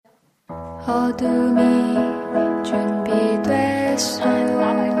어둠이 준비됐어.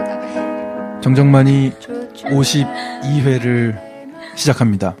 정적만이 52회를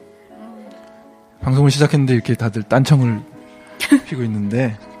시작합니다. 방송을 시작했는데 이렇게 다들 딴청을 피고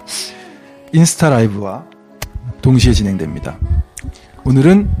있는데 인스타 라이브와 동시에 진행됩니다.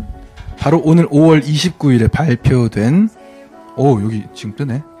 오늘은 바로 오늘 5월 29일에 발표된 여기 지금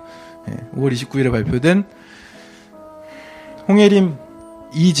뜨네. 5월 29일에 발표된 홍예림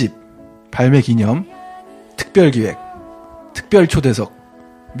 2집 발매 기념 특별기획 특별 초대석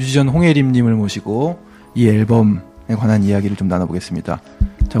뮤지션 홍예림님을 모시고 이 앨범에 관한 이야기를 좀 나눠보겠습니다.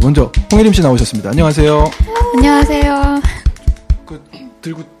 자, 먼저 홍예림 씨 나오셨습니다. 안녕하세요. 안녕하세요.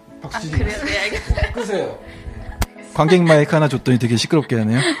 들고 박수 치지 마세요. 끄세요. 관객 마이크 하나 줬더니 되게 시끄럽게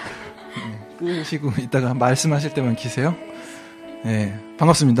하네요. 끄시고 이따가 말씀하실 때만 키세요. 네,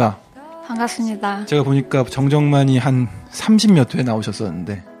 반갑습니다. 반갑습니다. 제가 보니까 정적만이 한 30몇 회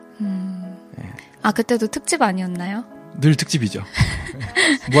나오셨었는데 네. 그때도 특집 아니었나요? 늘 특집이죠.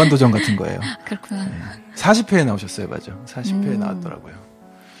 무한도전 같은 거예요. 그렇구나. 네. 40회에 나오셨어요. 맞아. 40회에 나왔더라고요.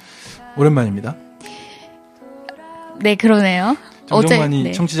 오랜만입니다. 네, 그러네요. 정적만이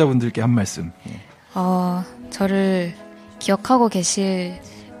네. 청취자분들께 한 말씀. 저를 기억하고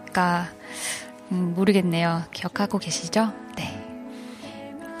계실까 모르겠네요. 기억하고 계시죠? 네.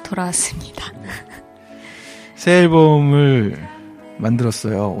 돌아왔습니다. 새 앨범을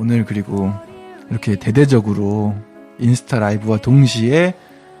만들었어요. 오늘 그리고 이렇게 대대적으로 인스타 라이브와 동시에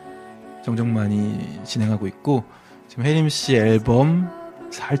정적만이 진행하고 있고 지금 혜림 씨 앨범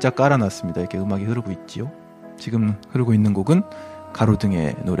살짝 깔아놨습니다. 이렇게 음악이 흐르고 있지요. 지금 흐르고 있는 곡은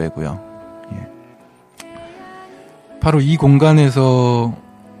가로등의 노래고요. 예. 바로 이 공간에서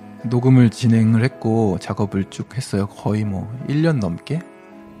녹음을 진행을 했고 작업을 쭉 했어요. 거의 1년 넘게.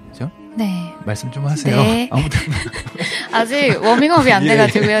 그죠? 네. 말씀 좀 하세요. 네. 아무튼 아직 워밍업이 안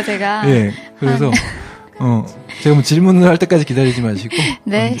돼가지고요, 제가. 예. 그래서 제가 질문을 할 때까지 기다리지 마시고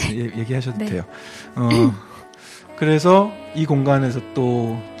네. 얘기하셔도 네. 돼요. 그래서 이 공간에서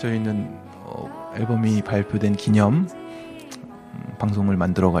또 저희는 앨범이 발표된 기념 방송을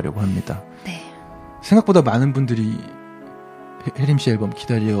만들어 가려고 합니다. 네. 생각보다 많은 분들이 혜림 씨 앨범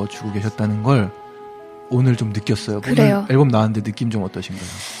기다려주고 계셨다는 걸 오늘 좀 느꼈어요. 그래요. 오늘 앨범 나왔는데 느낌 좀 어떠신가요?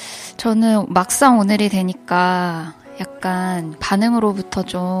 저는 막상 오늘이 되니까 약간 반응으로부터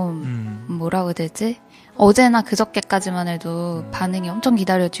좀 뭐라고 해야 되지? 어제나 그저께까지만 해도 반응이 엄청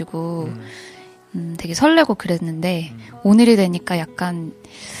기다려지고 되게 설레고 그랬는데 오늘이 되니까 약간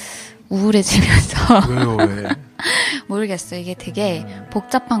우울해지면서 왜요? 왜? 모르겠어요. 이게 되게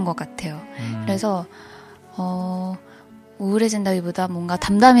복잡한 것 같아요. 그래서 우울해진다기보다 뭔가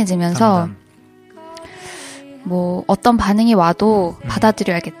담담해지면서 어떤 반응이 와도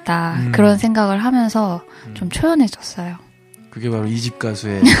받아들여야겠다 그런 생각을 하면서 좀 초연해졌어요. 그게 바로 이 집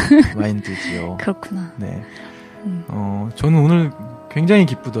가수의 마인드지요. 그렇구나. 네. 저는 오늘 굉장히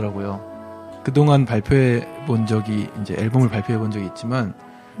기쁘더라고요. 그동안 발표해 본 적이 이제 앨범을 발표해 본 적이 있지만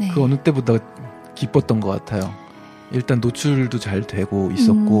네. 그 어느 때보다 기뻤던 것 같아요. 일단 노출도 잘 되고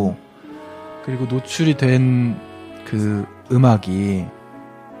있었고 그리고 노출이 된 그 음악이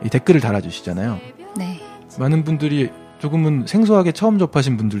이 댓글을 달아주시잖아요. 네. 많은 분들이 조금은 생소하게 처음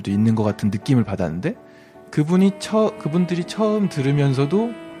접하신 분들도 있는 것 같은 느낌을 받았는데 그분들이 처음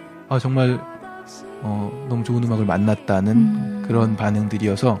들으면서도 정말 너무 좋은 음악을 만났다는 그런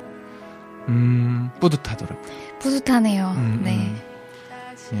반응들이어서 뿌듯하더라고요. 뿌듯하네요. 네.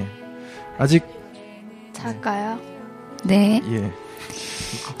 예. 아직 잘까요? 네. 예.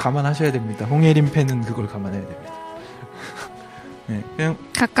 감안하셔야 됩니다. 홍예림 팬은 그걸 감안해야 됩니다. 네, 그냥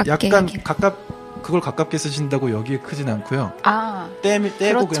가깝게 약간 그걸 가깝게 쓰신다고 여기에 크진 않고요.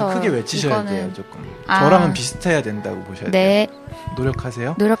 떼고 그렇죠. 그냥 크게 외치셔야 이거는... 돼요. 조금. 저랑은 비슷해야 된다고 보셔야 네. 돼요.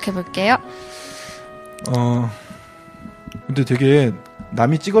 노력하세요. 노력해볼게요. 근데 되게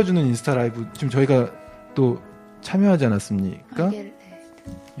남이 찍어주는 인스타 라이브 지금 저희가 또 참여하지 않았습니까?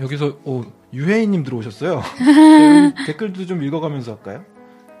 여기서 유혜인님 들어오셨어요. 댓글도 좀 읽어가면서 할까요?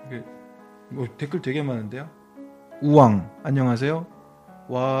 댓글 되게 많은데요. 우왕 안녕하세요.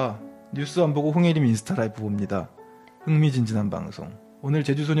 와 뉴스 안 보고 홍예림 인스타 라이브 봅니다. 흥미진진한 방송. 오늘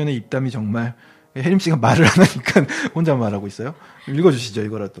제주소년의 입담이 정말 혜림 씨가 말을 안 하니까 혼자 말하고 있어요. 읽어주시죠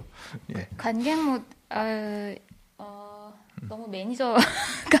이거라도. 예. 관객 너무 매니저가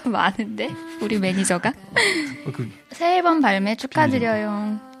많은데 우리 매니저가 새 앨범 발매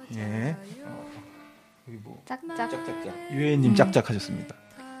축하드려요. 예. 여기 짝짝. 유혜인님 짝짝 하셨습니다.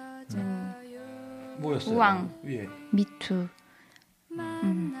 뭐였어요? 우왕. 위에. 미투.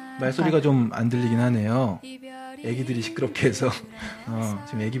 말소리가 좀 안 들리긴 하네요. 애기들이 시끄럽게 해서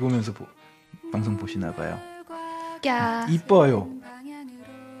지금 애기 보면서 방송 보시나 봐요. 야. 이뻐요.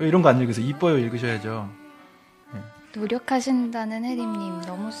 이런 거 안 읽으세요? 이뻐요 읽으셔야죠. 네. 노력하신다는 혜림님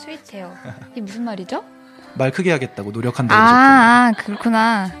너무 스윗해요. 이게 무슨 말이죠? 말 크게 하겠다고 노력한다고 하셨잖아요.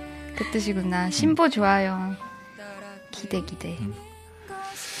 그렇구나. 그 뜻이구나. 신보 좋아요. 기대.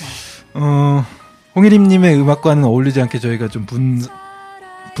 홍일임님의 음악과는 어울리지 않게 저희가 좀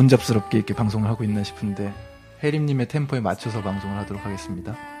분잡스럽게 이렇게 방송을 하고 있나 싶은데 혜림님의 템포에 맞춰서 방송을 하도록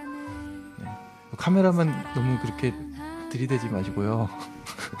하겠습니다. 네. 카메라만 너무 그렇게 들이대지 마시고요.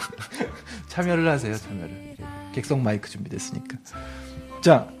 참여를 하세요. 참여를. 객석 마이크 준비됐으니까.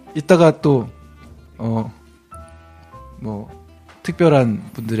 자, 이따가 또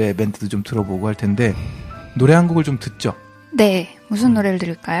특별한 분들의 멘트도 좀 들어보고 할 텐데 노래 한 곡을 좀 듣죠. 네, 무슨 노래를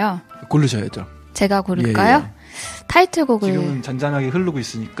들을까요? 고르셔야죠. 제가 고를까요? 예. 타이틀곡을 지금은 잔잔하게 흐르고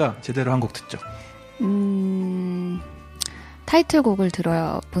있으니까 제대로 한 곡 듣죠. 타이틀곡을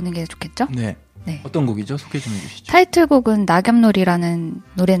들어보는 게 좋겠죠? 네. 어떤 곡이죠? 소개 좀 해주시죠. 타이틀곡은 낙엽놀이라는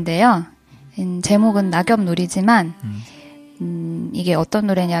노래인데요. 제목은 낙엽놀이지만 이게 어떤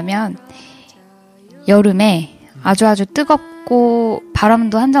노래냐면 여름에 아주 뜨겁고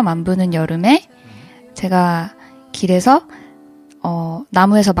바람도 한 점 안 부는 여름에 제가 길에서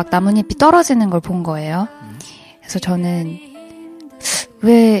나무에서 막 나뭇잎이 떨어지는 걸 본 거예요. 그래서 저는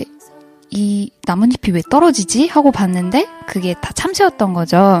왜 이 나뭇잎이 왜 떨어지지? 하고 봤는데 그게 다 참새였던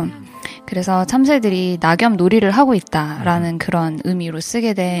거죠. 그래서 참새들이 낙엽 놀이를 하고 있다라는 그런 의미로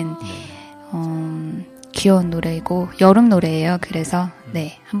쓰게 된 귀여운 노래이고 여름 노래예요. 그래서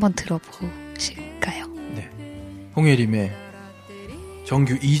네, 한번 들어보실까요? 네, 홍예림의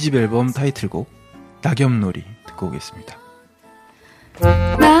정규 2집 앨범 타이틀곡 낙엽놀이 듣고 오겠습니다.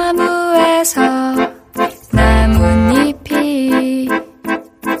 나무에서 나뭇잎이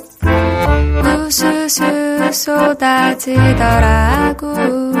우수수 쏟아지더라고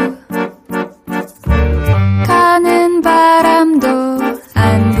가는 바람도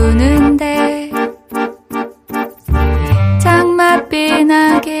안 부는데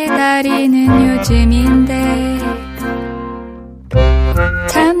장맛비나 기다리는 요즘인데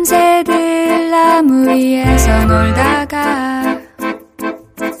참새들 나무 위에서 놀다가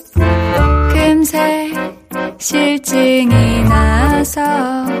금세 실증이 나서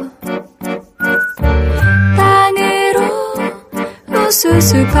땅으로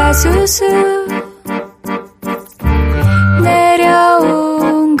우수수 파수수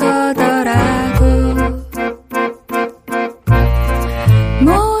내려온 거더라고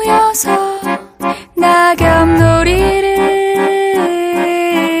모여서 낙엽놀이를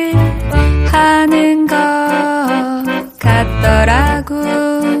하는 것 같더라고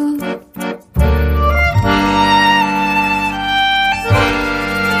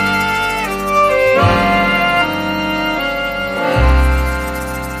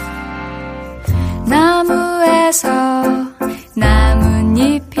나무에서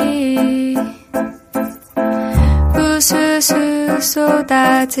나뭇잎이 우수수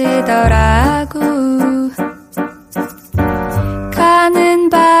쏟아지더라고 가는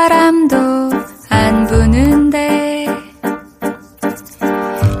바람도 안 부는데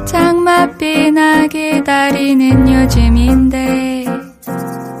장맛비나 기다리는 요즘인데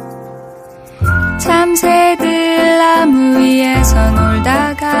참새들 나무 위에서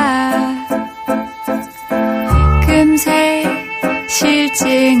놀다가 금세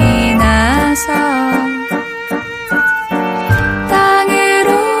실증이 나서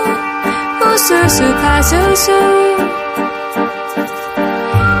땅으로 우수수 파수수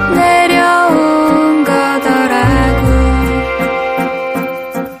내려온 거더라고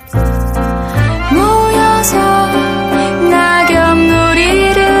모여서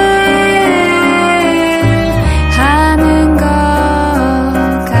낙엽놀이를 하는 것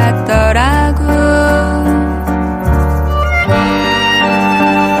같더라고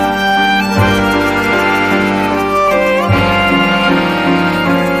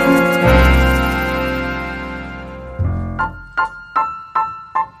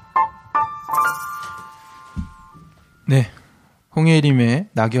네, 홍예림의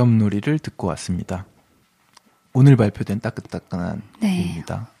낙엽놀이를 듣고 왔습니다. 오늘 발표된 따끈따끈한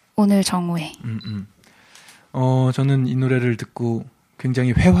곡입니다. 오늘 정오에. 저는 이 노래를 듣고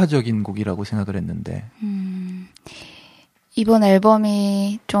굉장히 회화적인 곡이라고 생각을 했는데 이번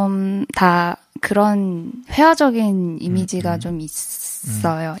앨범이 좀 다 그런 회화적인 이미지가 좀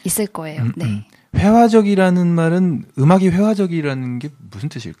있어요. 있을 거예요. 네. 회화적이라는 말은 음악이 회화적이라는 게 무슨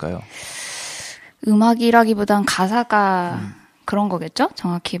뜻일까요? 음악이라기보단 가사가 그런 거겠죠?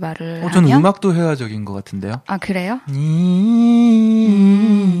 정확히 말을 하면. 저는 음악도 회화적인 것 같은데요. 아, 그래요?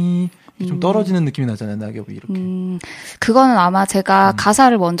 좀 떨어지는 느낌이 나잖아요, 낙엽이 이렇게. 그거는 아마 제가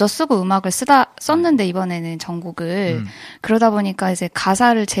가사를 먼저 쓰고 음악을 썼는데 이번에는 전곡을 그러다 보니까 이제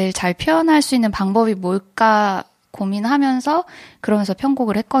가사를 제일 잘 표현할 수 있는 방법이 뭘까 고민하면서 그러면서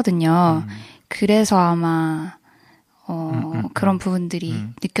편곡을 했거든요. 그래서 아마 그런 부분들이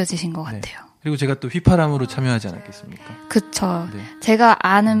느껴지신 것 같아요. 네. 그리고 제가 또 휘파람으로 참여하지 않았겠습니까? 그쵸. 네. 제가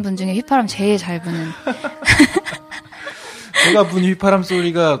아는 분 중에 휘파람 제일 잘 부는. 제가 분 휘파람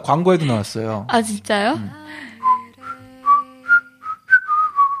소리가 광고에도 나왔어요. 아, 진짜요?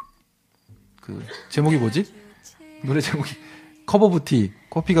 그 제목이 뭐지? 노래 제목이 컵 오브 티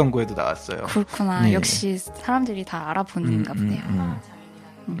커피 광고에도 나왔어요. 그렇구나. 네. 역시 사람들이 다 알아보는가 보네요.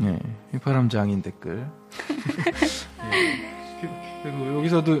 네, 휘파람 장인 댓글. 네. 그리고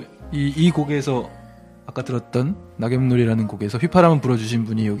여기서도 이 곡에서 아까 들었던 낙엽놀이라는 곡에서 휘파람을 불어주신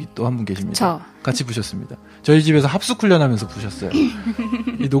분이 여기 또 한 분 계십니다. 같이 부셨습니다. 저희 집에서 합숙 훈련하면서 부셨어요.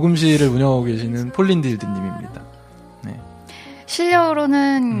 이 녹음실을 운영하고 계시는 폴린딜드님입니다. 네.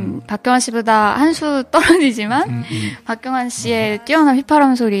 실력으로는 박경환 씨보다 한 수 떨어지지만 박경환 씨의 뛰어난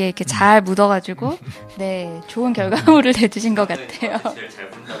휘파람 소리에 이렇게 잘 묻어가지고 네 좋은 결과물을 내주신 것 같아요.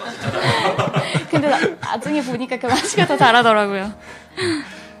 근데 나중에 보니까 경환 씨가 더 잘하더라고요.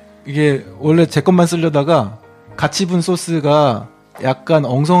 이게 원래 제 것만 쓰려다가 같이 분 소스가 약간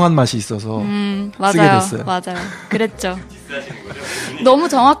엉성한 맛이 있어서 맞아요, 쓰게 됐어요. 맞아요. 그랬죠. 너무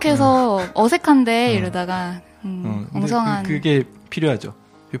정확해서 어색한데 이러다가 엉성한 그게 필요하죠.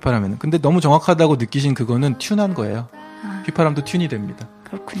 휘파람에는. 근데 너무 정확하다고 느끼신 그거는 튠한 거예요. 휘파람도 튠이 됩니다.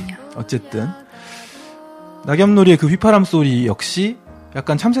 그렇군요. 어쨌든 낙엽놀이의 그 휘파람 소리 역시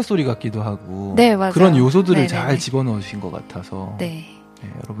약간 참새 소리 같기도 하고 네, 맞아요. 그런 요소들을 네네네. 잘 집어넣으신 것 같아서 네. 네,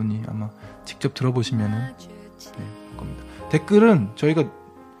 여러분이 아마 직접 들어보시면은 할 겁니다. 댓글은 저희가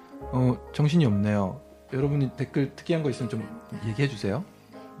정신이 없네요. 여러분이 댓글 특이한 거 있으면 좀 얘기해 주세요.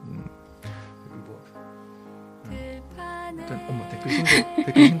 일단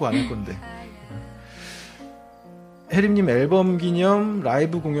댓글 신고 안 할 건데. 혜림님 앨범 기념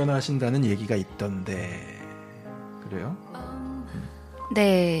라이브 공연하신다는 얘기가 있던데 그래요?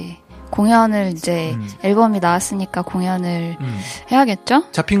 네. 공연을 이제 앨범이 나왔으니까 공연을 해야겠죠?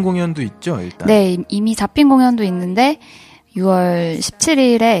 잡힌 공연도 있죠, 일단. 네, 이미 잡힌 공연도 있는데 6월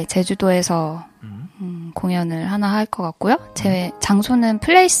 17일에 제주도에서 공연을 하나 할 것 같고요. 제 장소는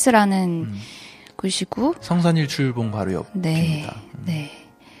플레이스라는 곳이고 성산일출봉 바로 옆입니다. 네, 네.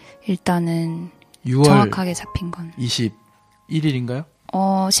 일단은 6월 정확하게 잡힌 건 21일인가요?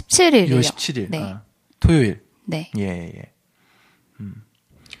 17일이요. 6월 17일. 네. 아, 토요일. 네. 예.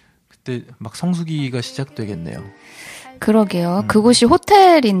 그때 막 성수기가 시작되겠네요. 그러게요. 그곳이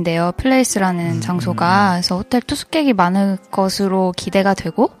호텔인데요. 플레이스라는 장소가. 그래서 호텔 투숙객이 많을 것으로 기대가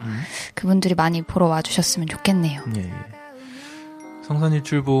되고 그분들이 많이 보러 와주셨으면 좋겠네요. 예.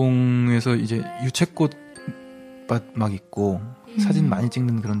 성산일출봉에서 이제 유채꽃 밭 막 있고 사진 많이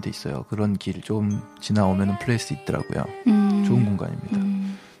찍는 그런 데 있어요. 그런 길 좀 지나오면 플레이스 있더라고요. 좋은 공간입니다.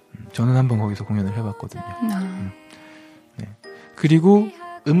 저는 한번 거기서 공연을 해봤거든요. 네. 그리고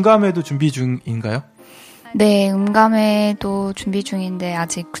음감회도 준비 중인가요? 네, 음감회도 준비 중인데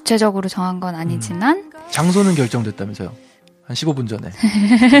아직 구체적으로 정한 건 아니지만 장소는 결정됐다면서요? 한 15분 전에.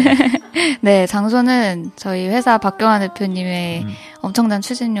 네, 장소는 저희 회사 박경환 대표님의 엄청난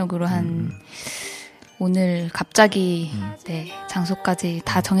추진력으로 한 오늘 갑자기 네, 장소까지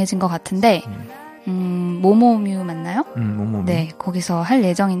다 정해진 것 같은데 모모뮤 맞나요? 모모뮤. 네, 거기서 할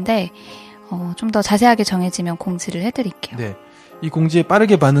예정인데 좀 더 자세하게 정해지면 공지를 해드릴게요. 네. 이 공지에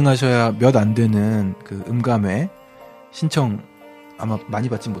빠르게 반응하셔야 몇 안 되는 그 음감회 신청 아마 많이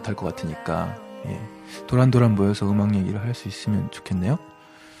받진 못할 것 같으니까 예. 도란도란 모여서 음악 얘기를 할 수 있으면 좋겠네요.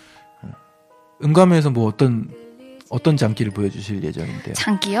 음감회에서 뭐 어떤 장기를 보여주실 예정인데요?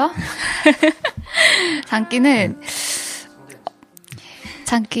 장기요? 장기는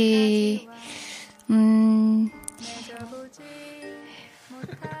장기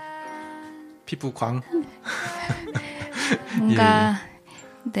피부 광 뭔가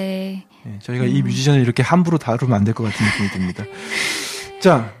예. 네. 예, 저희가 이 뮤지션을 이렇게 함부로 다루면 안 될 것 같은 느낌이 듭니다.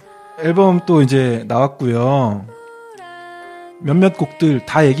 자, 앨범 또 이제 나왔고요. 몇몇 곡들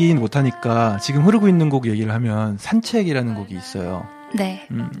다 얘기 못하니까 지금 흐르고 있는 곡 얘기를 하면 산책이라는 곡이 있어요. 네.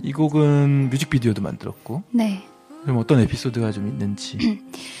 이 곡은 뮤직비디오도 만들었고. 네. 그럼 어떤 에피소드가 좀 있는지.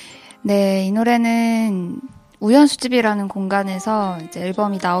 네, 이 노래는 우연수집이라는 공간에서 이제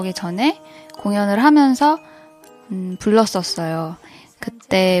앨범이 나오기 전에 공연을 하면서 불렀었어요.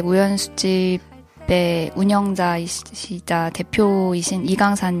 그때 우연수집의 운영자이시자 대표이신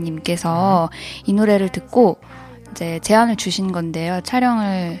이강산님께서 이 노래를 듣고 이제 제안을 주신 건데요.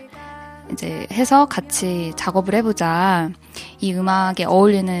 촬영을 이제 해서 같이 작업을 해보자. 이 음악에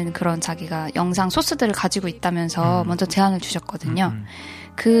어울리는 그런 자기가 영상 소스들을 가지고 있다면서 먼저 제안을 주셨거든요.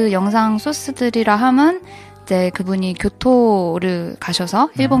 그 영상 소스들이라 함은 이제 그분이 교토를 가셔서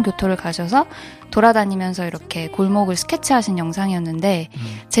일본 교토를 가셔서 돌아다니면서 이렇게 골목을 스케치하신 영상이었는데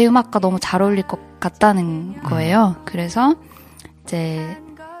제 음악과 너무 잘 어울릴 것 같다는 거예요. 그래서 이제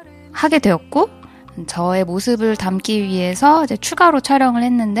하게 되었고 저의 모습을 담기 위해서 이제 추가로 촬영을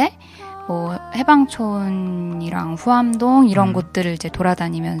했는데 뭐 해방촌이랑 후암동 이런 곳들을 이제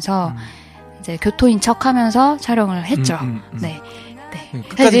돌아다니면서 이제 교토인 척하면서 촬영을 했죠. 네. 네.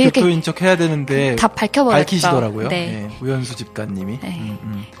 끝까지 교토인 척 해야 되는데 다 밝히시더라고요. 네. 네. 우연수 집가님이. 네.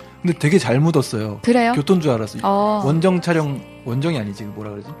 근데 되게 잘 묻었어요. 그래요? 교토인 줄 알았어요. 원정 촬영 원정이 아니지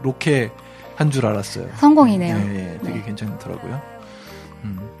뭐라 그러지? 로케 한 줄 알았어요. 성공이네요. 네, 네. 되게 네. 괜찮더라고요.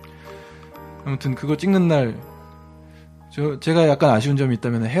 아무튼 그거 찍는 날 제가 약간 아쉬운 점이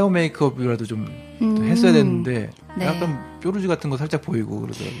있다면 헤어 메이크업이라도 좀 했어야 됐는데 네. 약간 뾰루지 같은 거 살짝 보이고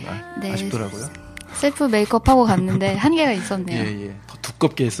그러더라고요. 네. 아쉽더라고요. 셀프 메이크업하고 갔는데 한계가 있었네요. 예. 더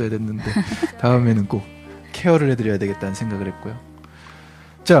두껍게 했어야 됐는데 다음에는 꼭 케어를 해드려야 되겠다는 생각을 했고요.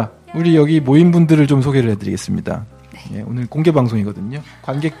 자, 우리 여기 모인 분들을 좀 소개를 해드리겠습니다. 네. 예, 오늘 공개 방송이거든요.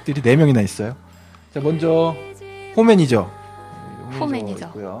 관객들이 4명이나 있어요. 자, 먼저 호매니저. 호매니저.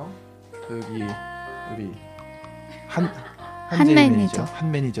 있고요. 여기 우리 한 매니저.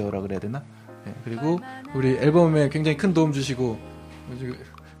 한 매니저라 그래야 되나? 네, 그리고 우리 앨범에 굉장히 큰 도움 주시고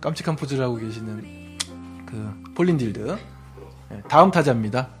깜찍한 포즈를 하고 계시는 그 폴린딜드. 네, 다음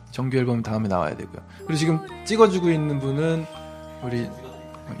타자입니다. 정규 앨범 다음에 나와야 되고요. 그리고 지금 찍어주고 있는 분은 우리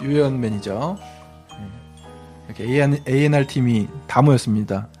유연 매니저. 네, 이렇게 A&R 팀이 다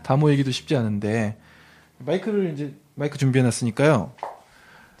모였습니다. 다 모이기도 쉽지 않은데 마이크 준비해놨으니까요.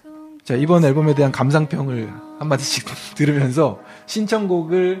 자, 이번 앨범에 대한 감상평을 한마디씩 들으면서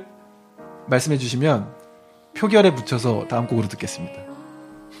신청곡을 말씀해 주시면 표결에 붙여서 다음 곡으로 듣겠습니다.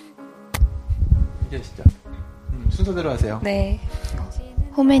 얘기하시죠. 순서대로 하세요. 네.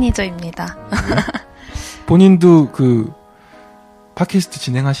 호매니저입니다. 본인도 그 팟캐스트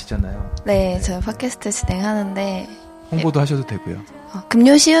진행하시잖아요. 네, 저 팟캐스트 진행하는데 홍보도 하셔도 되고요.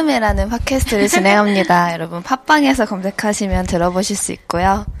 금요시음회라는 팟캐스트를 진행합니다. 여러분 팟빵에서 검색하시면 들어보실 수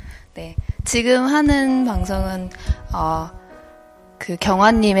있고요. 네, 지금 하는 방송은 그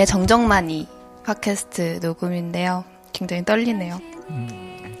경환님의 정적만이 팟캐스트 녹음인데요. 굉장히 떨리네요.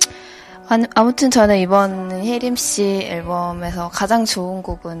 아무튼 저는 이번 혜림 씨 앨범에서 가장 좋은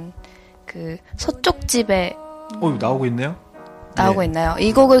곡은 그 서쪽 집에 나오고 있네요. 나오고 있나요?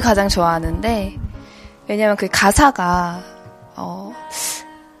 이 곡을 가장 좋아하는데 왜냐면 그 가사가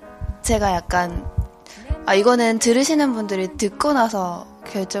제가 약간 이거는 들으시는 분들이 듣고 나서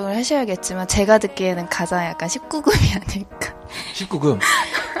결정을 하셔야겠지만 제가 듣기에는 가장 약간 19금이 아닐까. 19금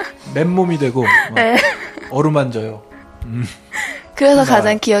맨몸이 되고 네. 어루만져요. 그래서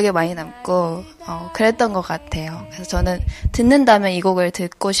가장 기억에 많이 남고 그랬던 것 같아요. 그래서 저는 듣는다면 이 곡을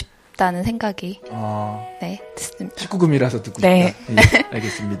듣고 싶다는 생각이 네 듣습니다. 19금이라서 듣고 네. 싶다. 예,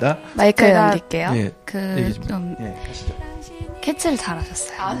 알겠습니다. 마이크를 넘길게요. 예, 그 좀 하시죠. 캐치를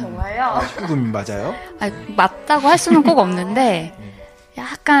잘하셨어요. 정말요? 19금이 맞아요? 맞다고 할 수는 꼭 없는데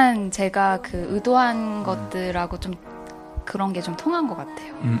약간 제가 그 의도한 것들하고 좀 그런 게 좀 통한 것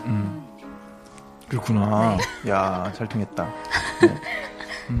같아요. 그렇구나. 야, 잘 통했다. 네.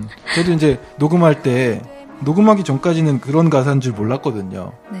 저도 이제 녹음할 때 녹음하기 전까지는 그런 가사인 줄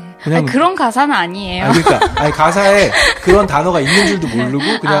몰랐거든요. 네. 그냥 그런 가사는 아니에요. 그러니까 가사에 그런 단어가 있는 줄도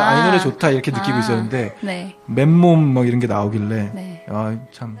모르고 그냥 이 노래 좋다 이렇게 느끼고 있었는데 네. 맨몸 막 이런 게 나오길래 네.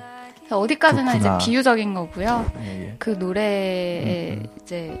 참 어디까지나 그렇구나. 이제 비유적인 거고요. 예. 그 노래에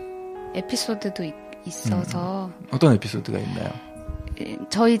이제 에피소드도 있어서 어떤 에피소드가 있나요?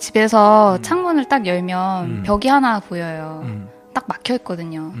 저희 집에서 창문을 딱 열면 벽이 하나 보여요. 딱 막혀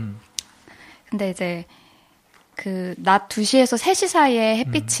있거든요. 근데 이제 그 낮 2시에서 3시 사이에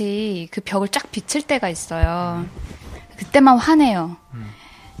햇빛이 그 벽을 쫙 비칠 때가 있어요. 그때만 화내요.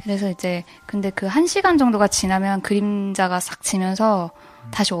 그래서 이제 근데 그 1시간 정도가 지나면 그림자가 싹 지면서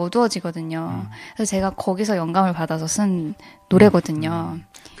다시 어두워지거든요. 그래서 제가 거기서 영감을 받아서 쓴 노래거든요.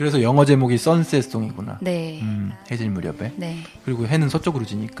 그래서 영어 제목이 선셋송이구나. 네. 해질 무렵에. 네. 그리고 해는 서쪽으로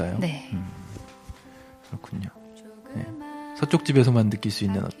지니까요. 네. 그렇군요. 네. 서쪽 집에서만 느낄 수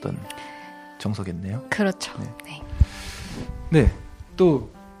있는 어떤 정서겠네요. 그렇죠. 네. 네. 또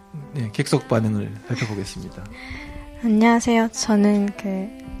객석 반응을 살펴보겠습니다. 안녕하세요. 저는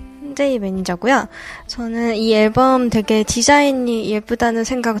그 손재희 매니저고요. 저는 이 앨범 되게 디자인이 예쁘다는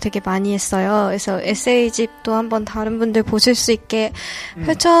생각 되게 많이 했어요. 그래서 에세이집도 한번 다른 분들 보실 수 있게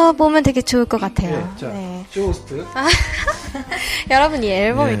펼쳐보면 되게 좋을 것 같아요. 네, 자, 네. 쇼호스트. 여러분 이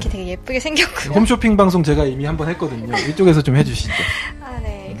앨범 네. 이렇게 되게 예쁘게 생겼고요. 홈쇼핑 방송 제가 이미 한번 했거든요. 이쪽에서 좀 해주시죠.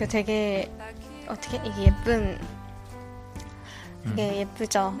 네. 이거 되게 어떻게 이게 예쁜 되게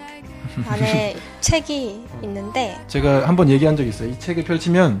예쁘죠. 안에 책이 있는데 제가 한번 얘기한 적이 있어요. 이 책을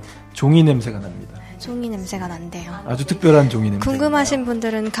펼치면 종이 냄새가 납니다. 종이 냄새가 난대요. 아주 특별한 종이 냄새. 궁금하신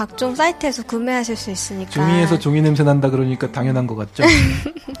분들은 각종 사이트에서 구매하실 수 있으니까. 종이에서 종이 냄새 난다 그러니까 당연한 것 같죠?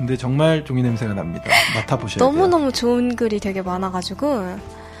 근데 정말 종이 냄새가 납니다. 맡아보셔야 돼요. 너무너무 좋은 글이 되게 많아가지고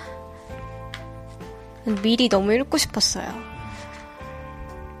미리 너무 읽고 싶었어요.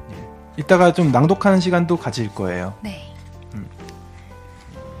 이따가 좀 낭독하는 시간도 가질 거예요. 네.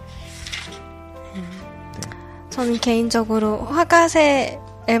 저는 개인적으로 화가새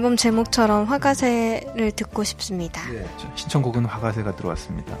앨범 제목처럼 화가새를 듣고 싶습니다. 네, 신청곡은 화가새가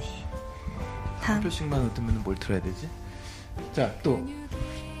들어왔습니다. 다음. 한 표씩만 얻으면 뭘 들어야 되지? 자, 또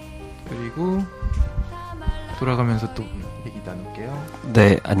그리고 돌아가면서 또 얘기 나눌게요.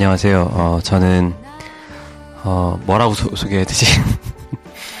 네, 안녕하세요. 저는 뭐라고 소개해야 되지?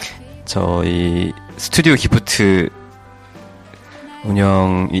 저희 스튜디오 기프트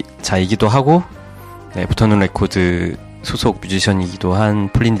운영자이기도 하고, 네, 붙어는 레코드 소속 뮤지션이기도 한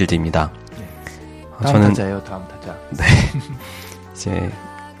플린딜드입니다. 네. 다음 저는 타자예요. 다음 타자. 네, 이제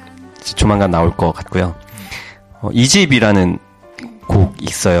조만간 나올 것 같고요. 2집이라는 곡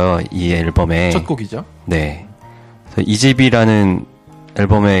있어요. 이 앨범에 첫 곡이죠. 네, 2집이라는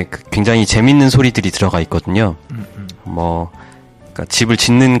앨범에 굉장히 재밌는 소리들이 들어가 있거든요. 그러니까 집을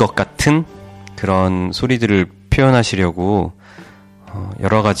짓는 것 같은 그런 소리들을 표현하시려고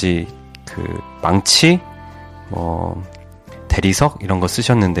여러 가지 망치, 대리석 이런 거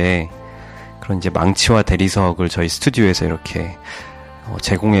쓰셨는데, 그런 이제 망치와 대리석을 저희 스튜디오에서 이렇게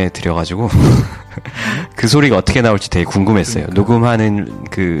제공해 드려가지고 그 소리가 어떻게 나올지 되게 궁금했어요. 그러니까. 녹음하는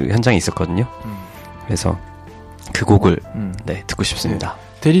그 현장이 있었거든요. 그래서 그 곡을 네, 듣고 싶습니다.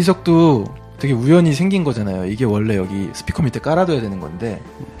 네. 대리석도 되게 우연히 생긴 거잖아요. 이게 원래 여기 스피커 밑에 깔아둬야 되는 건데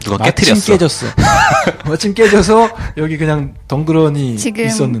누가 깨트렸어. 마침 깨졌어. 마침 깨져서 여기 그냥 덩그러니 지금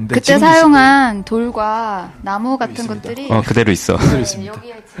있었는데 그때 사용한 돌과 나무 같은 있습니다. 것들이 그대로 있어. 그대로 네, 있습니다.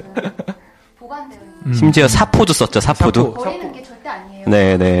 여기에 지금 보관되어 있는. 심지어 사포도 썼죠. 사포도. 버리는 게 절대 아니에요.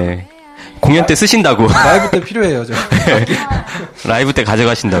 네네. 공연 때 쓰신다고. 라이브 때 필요해요. 저. 라이브 때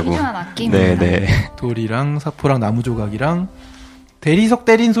가져가신다고. 소중한 악기입니다. 네네. 돌이랑 사포랑 나무 조각이랑 대리석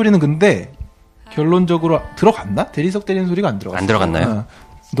때린 소리는 근데 결론적으로 들어갔나? 대리석 때리는 소리가 안 들어갔어요. 안 들어갔나요?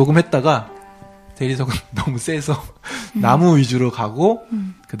 녹음했다가 대리석은 너무 세서 나무 위주로 가고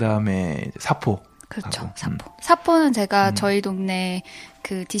그 다음에 사포. 그렇죠. 하고. 사포. 사포는 제가 저희 동네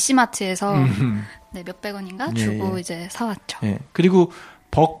그 DC마트에서 네, 몇백 원인가 주고 이제 사왔죠. 예. 그리고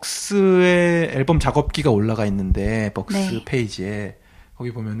벅스의 앨범 작업기가 올라가 있는데 벅스 네. 페이지에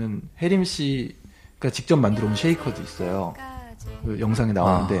거기 보면은 혜림 씨가 직접 만들어 온 쉐이커도 있어요. 그 영상에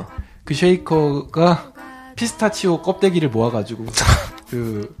나오는데 그 쉐이커가 피스타치오 껍데기를 모아가지고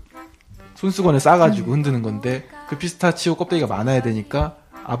그 손수건에 싸가지고 흔드는 건데 그 피스타치오 껍데기가 많아야 되니까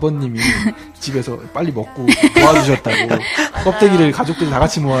아버님이 집에서 빨리 먹고 도와주셨다고 껍데기를 가족들이 다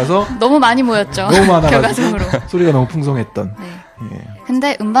같이 모아서 너무 많이 모였죠. 너무 많아가지고 결과적으로. 소리가 너무 풍성했던. 네. 예.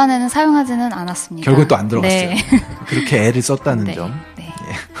 근데 음반에는 사용하지는 않았습니다. 결국 또 안 들어갔어요. 네. 그렇게 애를 썼다는 네. 점. 네.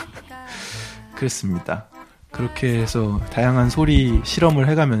 예. 그렇습니다. 그렇게 해서 다양한 소리 실험을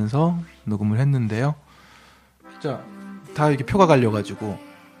해가면서 녹음을 했는데요. 자, 다 이렇게 표가 갈려가지고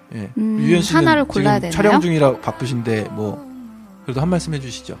예. 유현 씨는 하나를 골라야 지금 되나요? 촬영 중이라 바쁘신데 뭐 그래도 한 말씀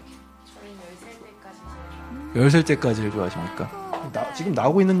해주시죠. 10살 때까지를 좋아하십니까? 지금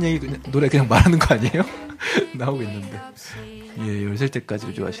나오고 있는 얘기 노래 그냥 말하는 거 아니에요? 나오고 있는데 예, 10살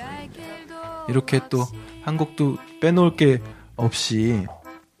때까지를 좋아하시네요. 이렇게 또 한 곡도 빼놓을 게 없이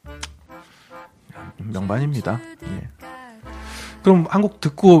명반입니다. 예. 그럼 한 곡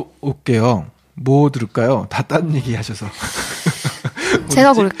듣고 올게요. 뭐 들을까요? 다 딴 얘기 하셔서.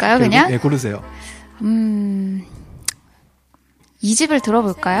 제가 고를까요, 그냥? 네, 고르세요. 이 집을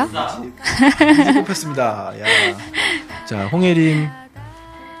들어볼까요? 이집 뽑혔습니다. 야. 자, 홍혜림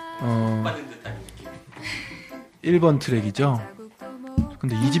 1번 트랙이죠.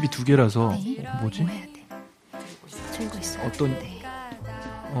 근데 이 집이 두 개라서 네. 뭐지? 뭐 해야 돼? 들고 있어요. 어떤 네.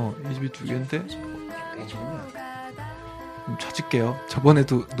 이 집이 두 개인데 찾을게요.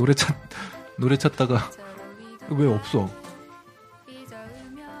 저번에도 노래 찾다가 왜 없어?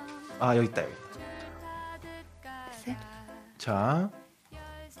 아, 여기 있다. 됐어요? 자,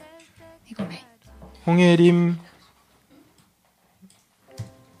 이거 왜? 홍혜림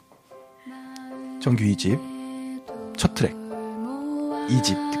정규 2집 첫 트랙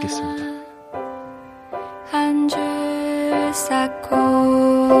 2집 듣겠습니다. 한 줄 쌓고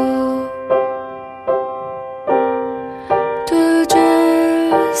두 줄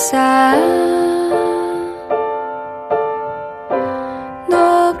쌓아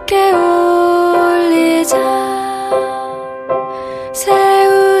높게 올리자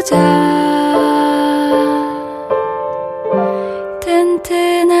세우자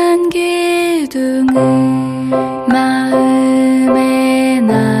튼튼한 기둥을 마음의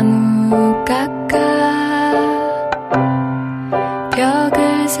나무 깎아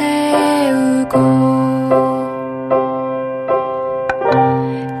벽을 세우고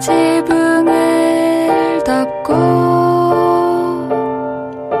지붕을 덮고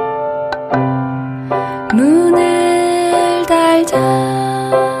문을 달자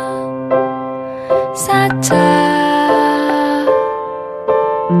쌓자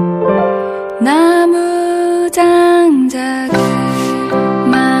나무 장작을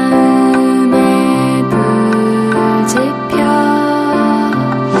마음에 불 지펴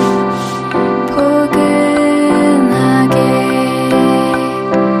포근하게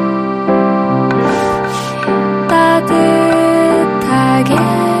따뜻하게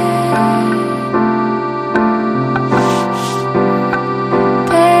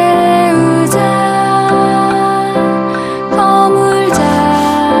태우자 허물자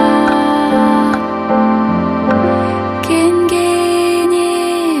긴긴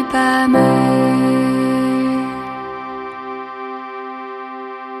이 밤을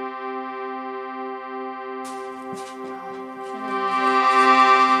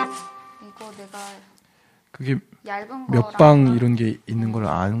이거 내가 그게 얇은 몇 방 이런 게 있는 걸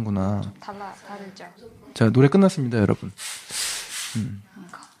아는구나. 다르죠. 자, 노래 끝났습니다, 여러분.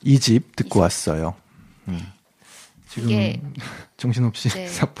 2집 듣고 왔어요. 지금 이게- 정신없이 네.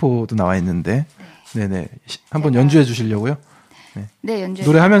 사포도 나와 있는데, 네네. 한번 연주해 주시려고요? 네, 연주해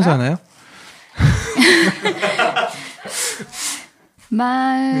노래하면서 하나요?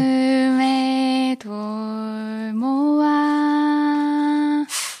 마음에 돌 모아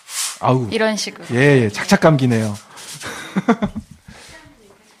아우. 이런 식으로. 예, 착착 감기네요.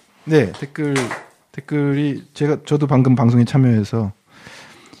 네, 댓글이 저도 방금 방송에 참여해서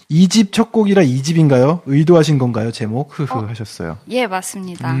 2집 첫 곡이라 2집인가요? 의도하신 건가요? 제목? 하셨어요. 예,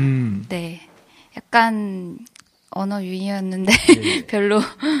 맞습니다. 네. 약간 언어 유희였는데 예. 별로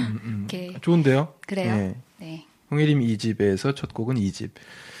이렇게 좋은데요? 그래요. 예. 네. 홍예림 2집에서 첫 곡은 2집.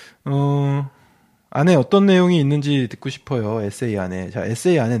 안에 어떤 내용이 있는지 듣고 싶어요. 에세이 안에. 자,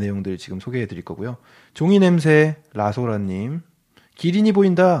 에세이 안에 내용들 지금 소개해 드릴 거고요. 종이 냄새, 라소라님. 기린이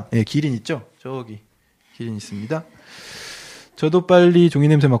보인다. 예, 기린 있죠? 저기. 기린 있습니다. 저도 빨리 종이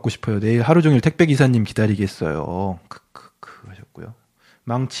냄새 맡고 싶어요. 내일 하루 종일 택배 기사님 기다리겠어요. 크크크 하셨고요.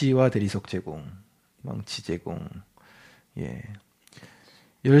 망치와 대리석 제공. 망치 제공. 예.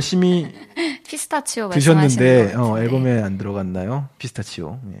 열심히 피스타치오 드셨는데 말씀하시는 것 같은데. 앨범에 안 들어갔나요?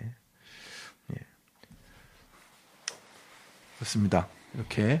 피스타치오. 예. 예. 그렇습니다.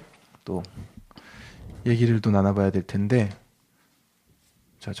 이렇게 또 얘기를 또 나눠봐야 될 텐데,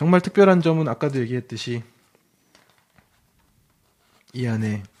 자, 정말 특별한 점은 아까도 얘기했듯이 이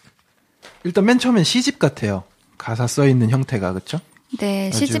안에 일단 맨 처음엔 시집 같아요. 가사 써 있는 형태가. 그렇죠? 네,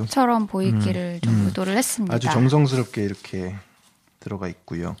 아주, 시집처럼 보이기를 좀 의도를 했습니다. 아주 정성스럽게 이렇게 들어가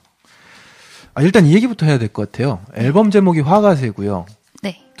있고요. 일단 이 얘기부터 해야 될 것 같아요. 앨범 제목이 화가새고요.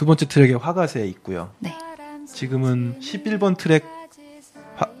 네. 두 번째 트랙에 화가새 있고요. 네. 지금은 11번 트랙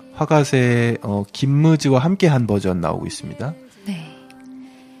화가새 김무즈와 함께한 버전 나오고 있습니다. 네.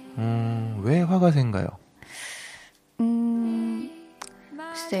 왜 화가새인가요?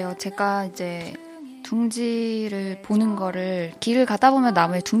 글쎄요. 제가 이제 둥지를 보는 거를 길을 가다 보면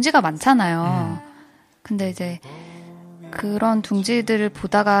나무에 둥지가 많잖아요. 근데 이제 그런 둥지들을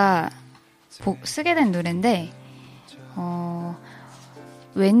보다가 쓰게 된 노래인데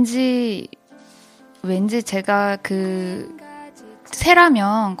왠지 제가 그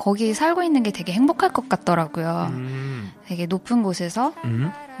새라면 거기 살고 있는 게 되게 행복할 것 같더라고요. 되게 높은 곳에서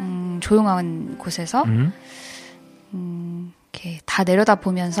조용한 곳에서 이렇게 다 내려다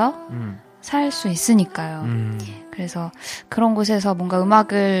보면서 살 수 있으니까요. 그래서 그런 곳에서 뭔가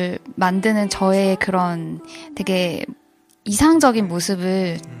음악을 만드는 저의 그런 되게 이상적인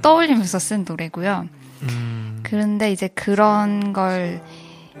모습을 떠올리면서 쓴 노래고요. 그런데 이제 그런 걸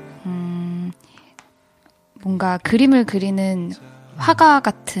뭔가 그림을 그리는 화가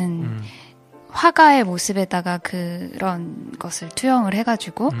같은 화가의 모습에다가 그런 것을 투영을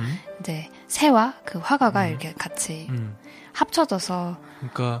해가지고 이제 새와 그 화가가 이렇게 같이 합쳐져서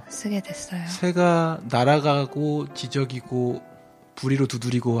그러니까 쓰게 됐어요. 새가 날아가고 지저귀고 부리로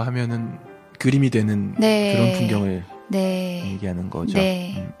두드리고 하면은 그림이 되는 네. 그런 풍경을 네. 얘기하는 거죠.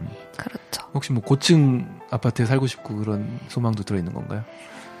 네. 그렇죠. 혹시 뭐 고층 아파트에 살고 싶고 그런 소망도 들어있는 건가요?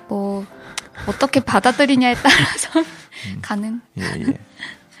 뭐 어떻게 받아들이냐에 따라서 가는. 예, 예.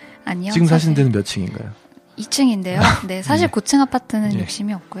 아니요. 지금 사시는 데는 몇 층인가요? 2층인데요. 네, 사실 고층 아파트는 예.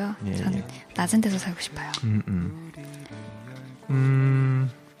 욕심이 없고요. 예, 저는 예. 낮은 데서 살고 싶어요.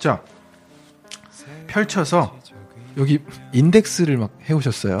 자, 펼쳐서 여기 인덱스를 막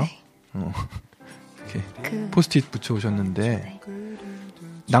해오셨어요. 네. 이렇게 포스트잇 붙여오셨는데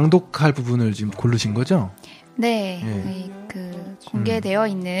낭독할 부분을 지금 고르신 거죠? 네, 예. 그 공개되어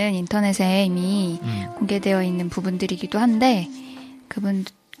있는 인터넷에 이미 공개되어 있는 부분들이기도 한데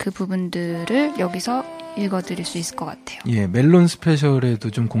그 부분들을 여기서 읽어드릴 수 있을 것 같아요. 예, 멜론 스페셜에도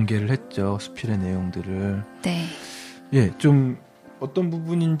좀 공개를 했죠. 수필의 내용들을. 네. 예, 좀 어떤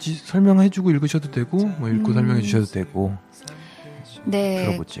부분인지 설명해주고 읽으셔도 되고, 뭐 읽고 설명해 주셔도 되고. 네.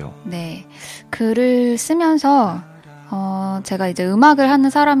 들어보죠. 네. 글을 쓰면서, 제가 이제 음악을 하는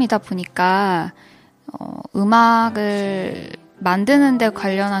사람이다 보니까, 음악을 만드는 데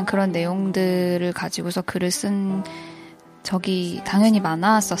관련한 그런 내용들을 가지고서 글을 쓴 적이 당연히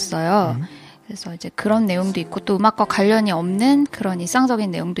많았었어요. 그래서 이제 그런 내용도 있고 또 음악과 관련이 없는 그런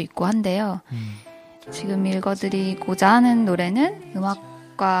일상적인 내용도 있고 한데요. 지금 읽어드리고자 하는 노래는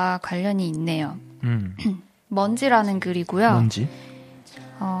음악과 관련이 있네요. 먼지라는 글이고요. 먼지.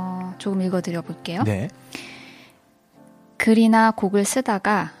 조금 읽어드려 볼게요. 네. 글이나 곡을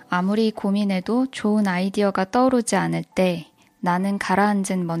쓰다가 아무리 고민해도 좋은 아이디어가 떠오르지 않을 때 나는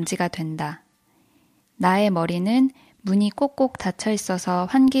가라앉은 먼지가 된다. 나의 머리는 문이 꼭꼭 닫혀 있어서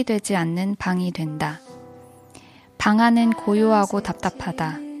환기되지 않는 방이 된다. 방 안은 고요하고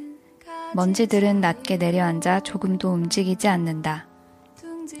답답하다. 먼지들은 낮게 내려앉아 조금도 움직이지 않는다.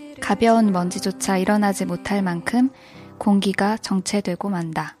 가벼운 먼지조차 일어나지 못할 만큼 공기가 정체되고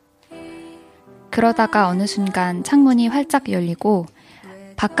만다. 그러다가 어느 순간 창문이 활짝 열리고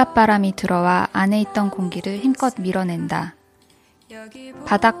바깥바람이 들어와 안에 있던 공기를 힘껏 밀어낸다.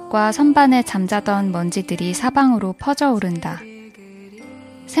 바닥과 선반에 잠자던 먼지들이 사방으로 퍼져오른다.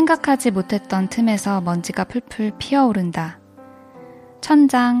 생각하지 못했던 틈에서 먼지가 풀풀 피어오른다.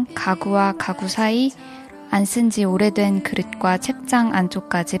 천장, 가구와 가구 사이 안 쓴 지 오래된 그릇과 책장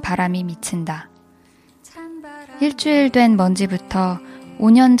안쪽까지 바람이 미친다. 일주일 된 먼지부터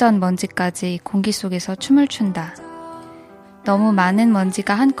 5년 전 먼지까지 공기 속에서 춤을 춘다. 너무 많은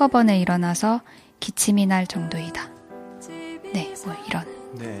먼지가 한꺼번에 일어나서 기침이 날 정도이다. 네, 뭐 이런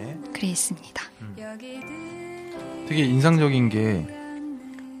네. 글이 있습니다. 되게 인상적인 게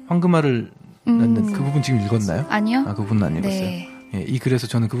황금알을 낳는 그 부분 지금 읽었나요? 아니요. 그 부분은 안 읽었어요. 네. 예, 이 글에서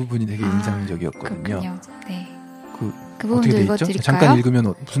저는 그 부분이 되게 인상적이었거든요. 그렇군요. 네. 그 부분도 어떻게 돼 있죠? 읽어드릴까요? 잠깐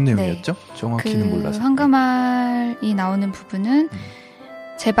읽으면 무슨 내용이었죠? 정확히는 몰라서. 황금알이 나오는 부분은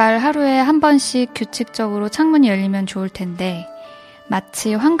제발 하루에 한 번씩 규칙적으로 창문이 열리면 좋을 텐데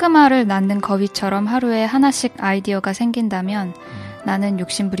마치 황금알을 낳는 거위처럼 하루에 하나씩 아이디어가 생긴다면 나는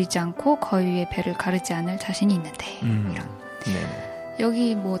욕심부리지 않고 거위 위에 배를 가르지 않을 자신이 있는데 이런. 네.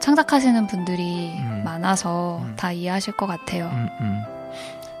 여기 뭐 창작하시는 분들이 많아서 다 이해하실 것 같아요.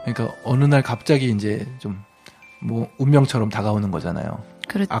 그러니까 어느 날 갑자기 이제 좀 뭐 운명처럼 다가오는 거잖아요.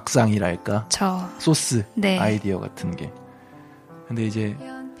 악상이랄까, 소스, 네. 아이디어 같은 게. 근데 이제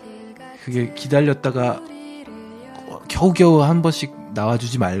그게 기다렸다가 겨우겨우 한 번씩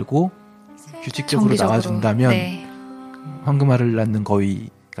나와주지 말고 규칙적으로 나와준다면 네. 황금알을 낳는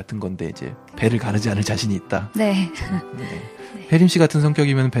거위 같은 건데 이제 배를 가르지 않을 자신이 있다. 네. 네. 혜림 씨 같은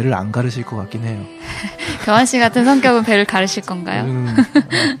성격이면 배를 안 가르실 것 같긴 해요. 교환 씨 같은 성격은 배를 가르실 건가요?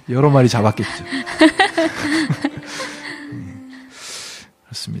 여러 마리 잡았겠죠.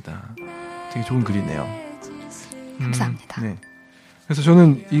 그렇습니다. 되게 좋은 글이네요. 감사합니다. 네. 그래서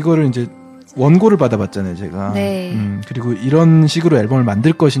저는 이거를 이제 원고를 받아봤잖아요, 제가. 네. 그리고 이런 식으로 앨범을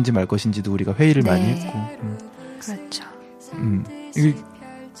만들 것인지 말 것인지도 우리가 회의를 많이 네. 했고. 그렇죠. 이게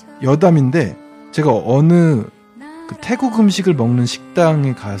여담인데 제가 어느 그 태국 음식을 먹는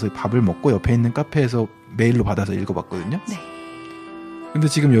식당에 가서 밥을 먹고 옆에 있는 카페에서 메일로 받아서 읽어봤거든요. 네. 근데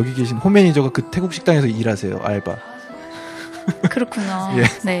지금 여기 계신 홈매니저가 그 태국 식당에서 일하세요, 알바. 그렇구나. 예.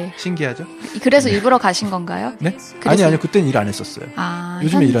 네. 신기하죠? 그래서 일부러 가신 건가요? 네? 아니요. 그때는 일 안 했었어요.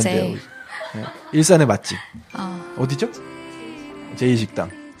 요즘에 현재. 일한대요. 네. 일산의 맛집. 어디죠? 제2식당.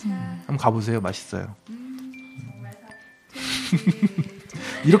 한번 가보세요. 맛있어요.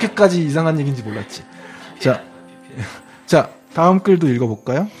 이렇게까지 이상한 얘기인지 몰랐지. 자, 다음 글도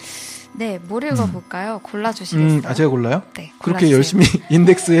읽어볼까요? 네, 뭘 읽어볼까요? 골라주시겠어요? 제가 골라요? 네. 그렇게 골라주세요. 열심히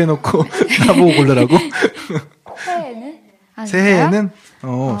인덱스 해놓고 나보고 고르라고? 새해에는? 새해에는?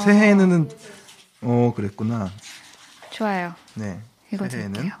 새해에는, 그랬구나. 좋아요. 네.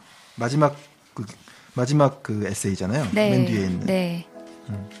 읽어드릴게요. 새해에는 마지막 그 마지막 그 에세이잖아요. 네. 맨 뒤에 있는. 네.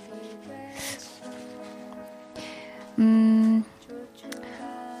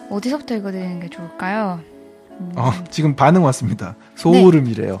 어디서부터 읽어드리는 게 좋을까요? 지금 반응 왔습니다.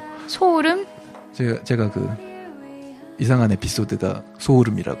 소울음이래요. 네. 소울음? 제가 그 이상한 에피소드가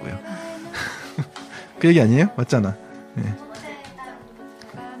소울음이라고요. 그 얘기 아니에요? 맞잖아. 네.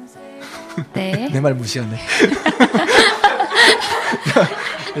 네. 내 말 무시하네.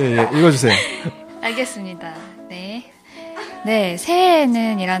 예, 읽어주세요. 알겠습니다. 네. 네,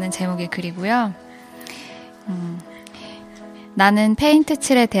 새해에는 이라는 제목의 글이고요. 나는 페인트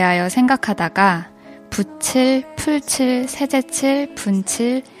칠에 대하여 생각하다가 붓칠, 풀칠, 세제칠,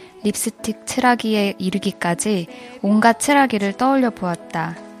 분칠, 립스틱 칠하기에 이르기까지 온갖 칠하기를 떠올려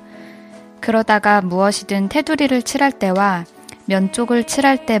보았다. 그러다가 무엇이든 테두리를 칠할 때와 면 쪽을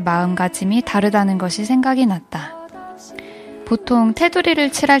칠할 때 마음가짐이 다르다는 것이 생각이 났다. 보통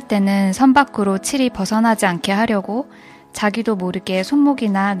테두리를 칠할 때는 선 밖으로 칠이 벗어나지 않게 하려고 자기도 모르게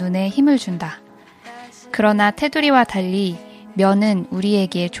손목이나 눈에 힘을 준다. 그러나 테두리와 달리 면은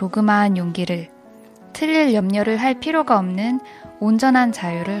우리에게 조그마한 용기를, 틀릴 염려를 할 필요가 없는 온전한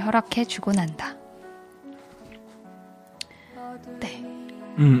자유를 허락해 주곤 한다. 네.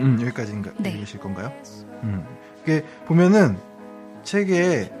 여기까지인가? 네. 읽으실 건가요? 이게 보면은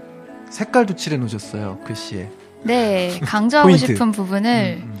책에 색깔도 칠해 놓으셨어요. 글씨에. 네, 강조하고 포인트. 싶은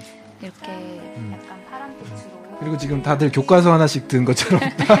부분을 이렇게 약간 파란빛으로. 그리고 지금 다들 교과서 하나씩 든 것처럼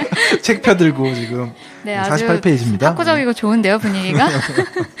책 펴들고 지금 네, 아주 48페이지입니다. 학구적이고 좋은데요, 분위기가?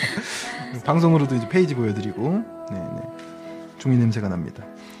 방송으로도 이제 페이지 보여드리고, 네. 종이 냄새가 납니다.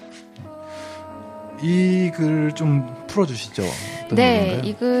 이 글 좀 풀어주시죠. 어떤 네, 내용인가요?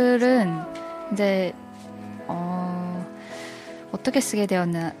 이 글은 이제 어떻게 쓰게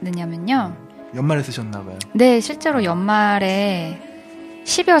되었느냐면요. 연말에 쓰셨나봐요. 네, 실제로 연말에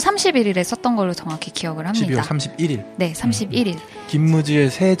 12월 31일에 썼던 걸로 정확히 기억을 합니다. 12월 31일. 네, 31일.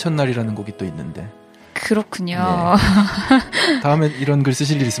 김무지의 새해 첫날이라는 곡이 또 있는데. 그렇군요. 네. 다음에 이런 글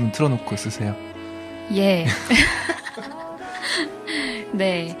쓰실 일 있으면 틀어놓고 쓰세요. 예.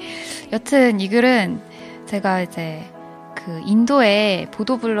 네. 여튼 이 글은 제가 이제 그 인도의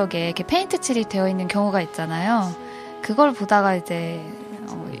보도블럭에 이렇게 페인트 칠이 되어 있는 경우가 있잖아요. 그걸 보다가 이제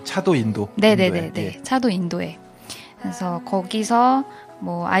차도 인도. 네네네. 예. 차도 인도에. 그래서 거기서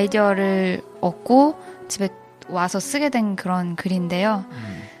뭐 아이디어를 얻고 집에 와서 쓰게 된 그런 글인데요.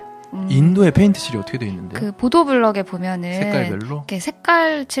 인도의 페인트 칠이 어떻게 되어 있는데요? 그 보도블럭에 보면은 색깔별로? 이렇게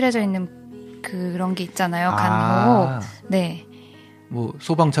색깔 칠해져 있는 그런 게 있잖아요. 간혹. 네. 뭐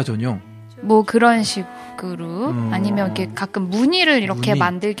소방차 전용. 뭐 그런 식으로 아니면 이렇게 가끔 무늬를 이렇게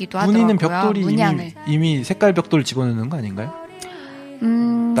만들기도 하더라고요. 무늬는 벽돌이 문양을. 이미 색깔 벽돌 집어넣는 거 아닌가요?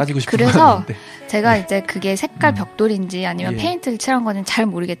 따지고 싶은 건 그래서 아닌데. 제가 이제 그게 색깔 벽돌인지 아니면 페인트를 칠한 건지 잘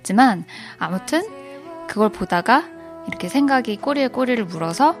모르겠지만 아무튼 그걸 보다가 이렇게 생각이 꼬리에 꼬리를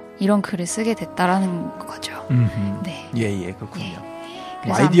물어서 이런 글을 쓰게 됐다라는 거죠. 네. 예, 그렇군요. 예. 뭐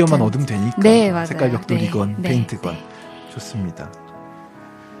그래서 아이디어만 아무튼, 얻으면 되니까. 네, 맞아요. 색깔 벽돌이건 네, 페인트건. 네. 좋습니다.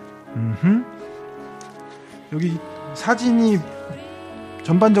 여기 사진이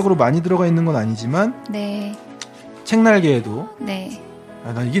전반적으로 많이 들어가 있는 건 아니지만 네. 책날개에도 네.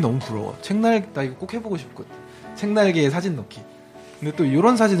 난 이게 너무 부러워. 나 이거 꼭 해보고 싶거든. 책날개에 사진 넣기. 근데 또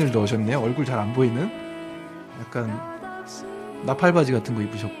이런 사진을 넣으셨네요. 얼굴 잘 안 보이는. 약간 나팔바지 같은 거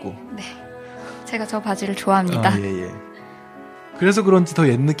입으셨고. 네. 제가 저 바지를 좋아합니다. 예. 그래서 그런지 더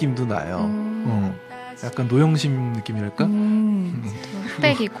옛 느낌도 나요. 약간 노영심 느낌이랄까?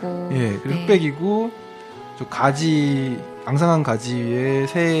 흑백이고. 예, 그리고 흑백이고, 저 가지, 앙상한 가지 위에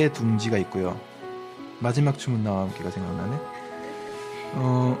새의 둥지가 있고요. 마지막 춤은 나와 함께가 생각나네.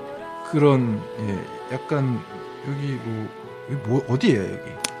 그런, 예, 약간, 여기 어디예요,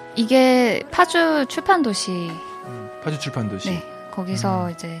 여기? 이게 파주 출판도시. 파주 출판도시. 네, 거기서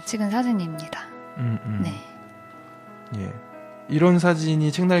이제 찍은 사진입니다. 네. 예. 이런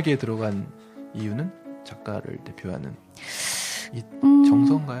사진이 책날개에 들어간 이유는? 작가를 대표하는 이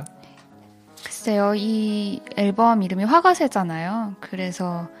정서인가요? 글쎄요, 이 앨범 이름이 화가새잖아요.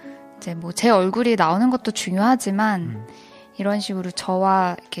 그래서 이제 뭐 제 얼굴이 나오는 것도 중요하지만 이런 식으로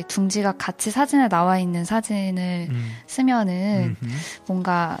저와 이렇게 둥지가 같이 사진에 나와 있는 사진을 쓰면은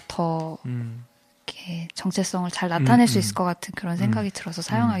뭔가 더 이렇게 정체성을 잘 나타낼 수 있을 것 같은 그런 생각이 들어서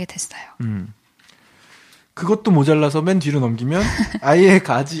사용하게 됐어요. 그것도 모자라서 맨 뒤로 넘기면 아예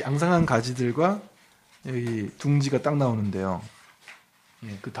앙상한 가지들과 여기 둥지가 딱 나오는데요.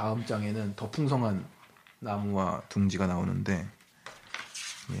 예, 그 다음 장에는 더 풍성한 나무와 둥지가 나오는데,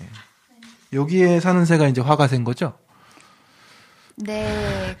 예. 여기에 사는 새가 이제 화가새인 거죠?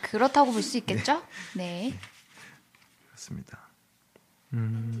 네, 그렇다고 볼 수 있겠죠? 네. 그렇습니다.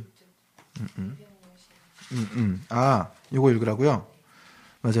 요거 읽으라고요?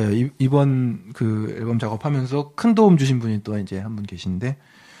 맞아요. 이번 그 앨범 작업하면서 큰 도움 주신 분이 또 이제 한 분 계신데,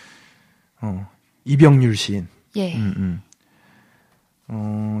 이병률 시인. 예.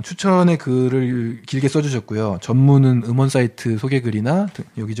 추천의 글을 길게 써주셨고요. 전문은 음원 사이트 소개글이나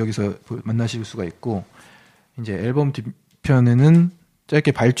여기저기서 만나실 수가 있고, 이제 앨범 뒤편에는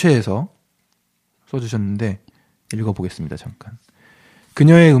짧게 발췌해서 써주셨는데, 읽어보겠습니다. 잠깐.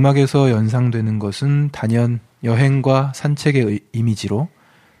 그녀의 음악에서 연상되는 것은 단연 여행과 산책의 이미지로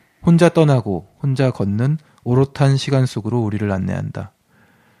혼자 떠나고 혼자 걷는 오롯한 시간 속으로 우리를 안내한다.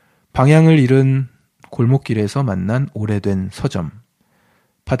 방향을 잃은 골목길에서 만난 오래된 서점.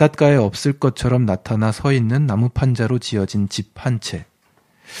 바닷가에 없을 것처럼 나타나 서 있는 나무 판자로 지어진 집 한 채.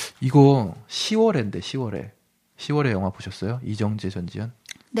 이거 10월인데 10월에 영화 보셨어요? 이정재 전지현?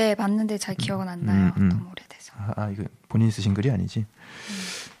 네, 봤는데 잘 기억은 안 나요. 너무 오래돼서. 이거 본인이 쓰신 글이 아니지.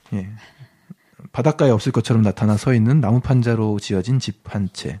 예. 바닷가에 없을 것처럼 나타나 서 있는 나무 판자로 지어진 집 한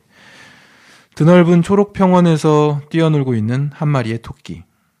채. 드넓은 초록 평원에서 뛰어놀고 있는 한 마리의 토끼.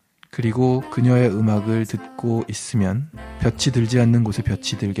 그리고 그녀의 음악을 듣고 있으면 볕이 들지 않는 곳에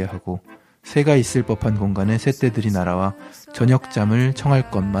볕이 들게 하고 새가 있을 법한 공간에 새떼들이 날아와 저녁잠을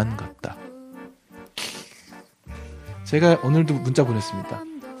청할 것만 같다. 제가 오늘도 문자 보냈습니다.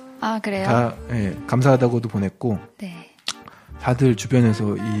 아, 그래요? 다 감사하다고도 보냈고, 네. 다들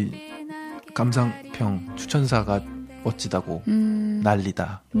주변에서 이 감상평 추천사가 멋지다고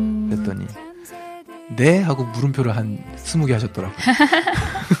난리다 그랬더니 네? 하고 물음표를 한 20개 하셨더라고요.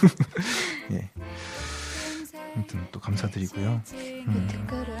 예. 아무튼 또 감사드리고요.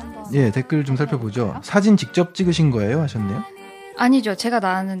 예, 댓글 좀 살펴보죠. 사진 직접 찍으신 거예요? 하셨네요. 아니죠. 제가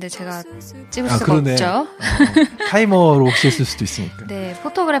나왔는데 제가 찍을 수가 그러네. 없죠. 타이머로 혹시 했을 수도 있으니까. 네,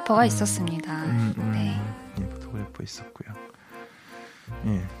 포토그래퍼가 있었습니다. 네. 예, 포토그래퍼 있었고요.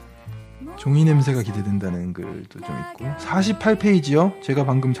 예. 종이 냄새가 기대된다는 글도 좀 있고. 48페이지요? 제가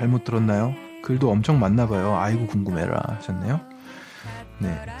방금 잘못 들었나요? 글도 엄청 많나 봐요. 아이고 궁금해라 하셨네요.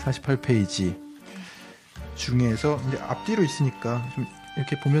 네, 48페이지 중에서 이제 앞뒤로 있으니까 좀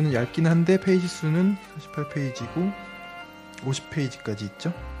이렇게 보면은 얇긴 한데 페이지 수는 48페이지고 50페이지까지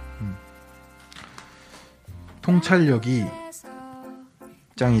있죠. 통찰력이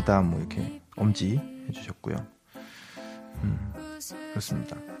짱이다 뭐 이렇게 엄지 해주셨고요.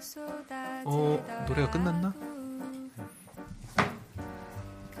 그렇습니다. 노래가 끝났나?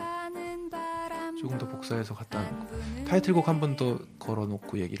 조금 더 복사해서 갖다 놓고 타이틀곡 한 번 더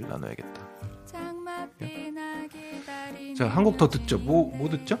걸어놓고 얘기를 나눠야겠다. 자, 한 곡 더 듣죠. 뭐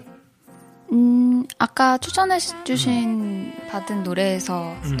듣죠? 아까 추천해주신 받은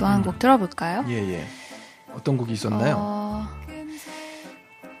노래에서 또 한 곡 들어볼까요? 예. 어떤 곡이 있었나요?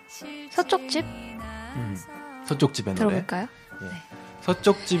 서쪽집? 서쪽집의 노래. 들어볼까요? 예. 네.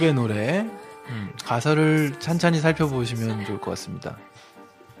 서쪽집의 노래. 가사를 찬찬히 살펴보시면 좋을 것 같습니다.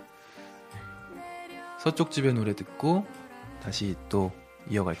 서쪽집의 노래 듣고 다시 또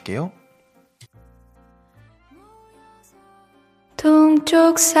이어갈게요.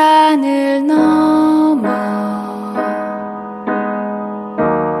 동쪽 산을 넘어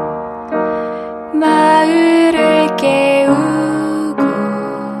마을을 깨우고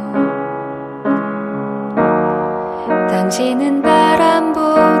당신은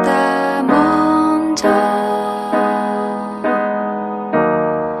바람보다 먼저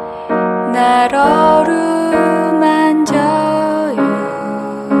날 어루만져요.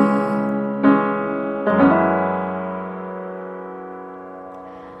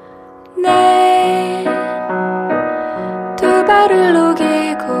 내 두 발을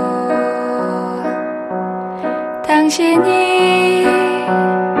녹이고 당신이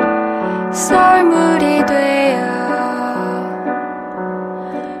썰물이 되어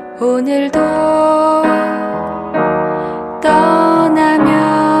오늘도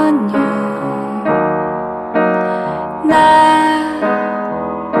떠나면요 나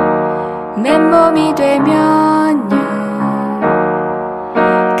맨몸이 되면요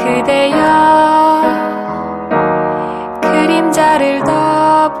그대여 그림자를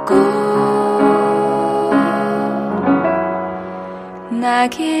덮고 나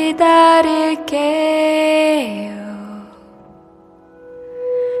기다릴게요.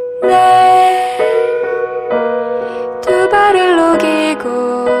 내 두 발을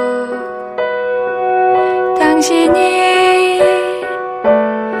녹이고 당신이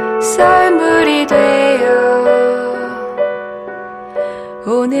썰물이 되어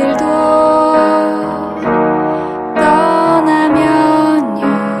오늘도 떠나면요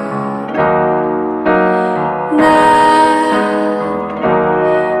나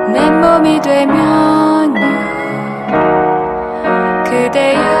맨몸이 되면요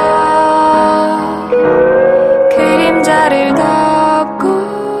그대여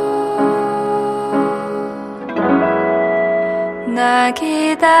언제나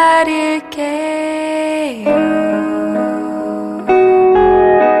기다릴게요.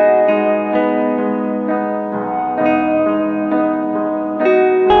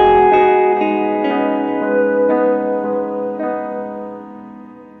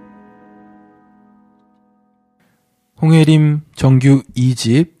 홍혜림 정규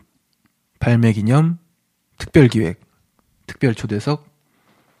 2집 발매기념 특별기획 특별초대석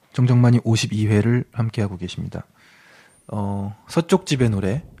정적만이 52회를 함께하고 계십니다. 서쪽 집의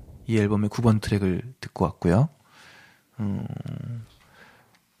노래 이 앨범의 9번 트랙을 듣고 왔고요.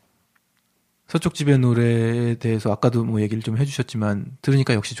 서쪽 집의 노래에 대해서 아까도 뭐 얘기를 좀 해주셨지만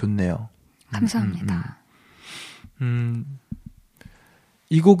들으니까 역시 좋네요. 감사합니다.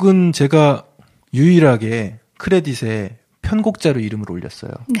 이 곡은 제가 유일하게 크레딧에 편곡자로 이름을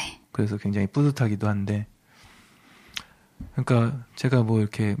올렸어요. 네. 그래서 굉장히 뿌듯하기도 한데, 그러니까 제가 뭐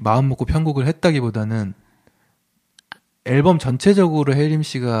이렇게 마음 먹고 편곡을 했다기보다는 앨범 전체적으로 혜림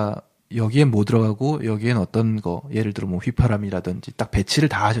씨가 여기엔 뭐 들어가고 여기엔 어떤 거, 예를 들어 뭐 휘파람이라든지 딱 배치를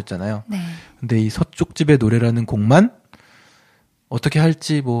다 하셨잖아요. 네. 근데 이 서쪽 집의 노래라는 곡만 어떻게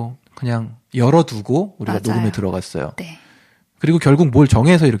할지 뭐 그냥 열어두고 우리가 맞아요. 녹음에 들어갔어요. 네. 그리고 결국 뭘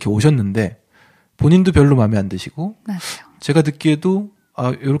정해서 이렇게 오셨는데 본인도 별로 마음에 안 드시고, 맞아요. 제가 듣기에도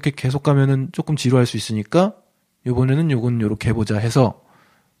요렇게 계속 가면은 조금 지루할 수 있으니까 요번에는 요건 요렇게 해보자 해서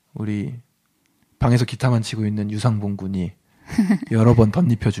우리 방에서 기타만 치고 있는 유상봉 군이 여러 번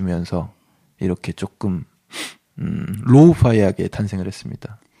덧입혀주면서 이렇게 조금 로우파이하게 탄생을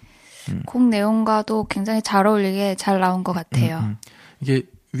했습니다. 곡 내용과도 굉장히 잘 어울리게 잘 나온 것 같아요. 이게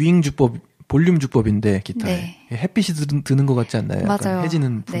윙 주법, 볼륨 주법인데 기타에 네. 햇빛이 드는 것 같지 않나요? 약간 맞아요.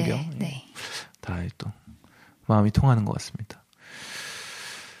 해지는 풍경. 네. 네. 다 또 마음이 통하는 것 같습니다.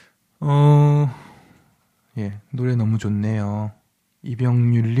 예, 노래 너무 좋네요.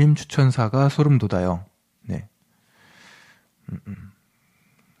 이병률님 추천사가 소름 돋아요. 네.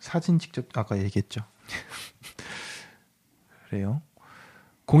 사진 직접 아까 얘기했죠. 그래요.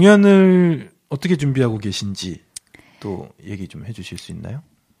 공연을 어떻게 준비하고 계신지 또 얘기 좀 해주실 수 있나요?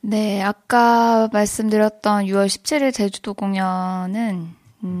 네, 아까 말씀드렸던 6월 17일 제주도 공연은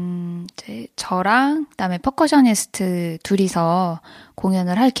이제 저랑 그다음에 퍼커셔니스트 둘이서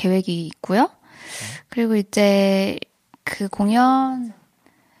공연을 할 계획이 있고요. 그리고 이제 그 공연은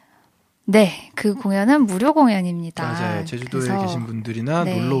무료 공연입니다. 맞아요. 제주도에 그래서, 계신 분들이나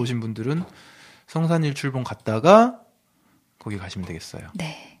네. 놀러 오신 분들은 성산일 출봉 갔다가 거기 가시면 되겠어요.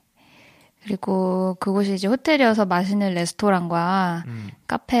 네. 그리고 그곳이 이제 호텔이어서 맛있는 레스토랑과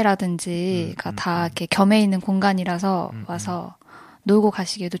카페라든지가 다 이렇게 겸해 있는 공간이라서 와서 놀고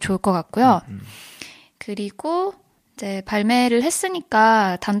가시기에도 좋을 것 같고요. 그리고 이제 발매를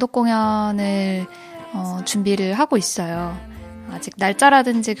했으니까 단독 공연을 준비를 하고 있어요. 아직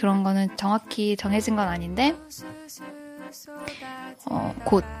날짜라든지 그런 거는 정확히 정해진 건 아닌데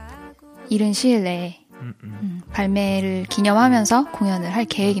곧 이른 시일 내에 발매를 기념하면서 공연을 할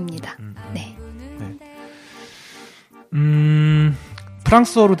계획입니다. 네.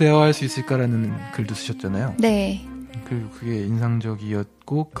 프랑스어로 대화할 수 있을까라는 글도 쓰셨잖아요. 네. 그리고 그게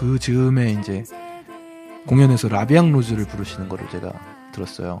인상적이었고 그 즈음에 이제 공연에서 라비앙 로즈를 부르시는 거를 제가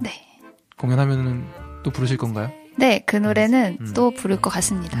들었어요. 네. 공연하면은 또 부르실 건가요? 네, 그 노래는 또 부를 것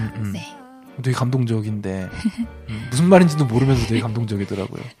같습니다. 네. 되게 감동적인데 무슨 말인지도 모르면서 되게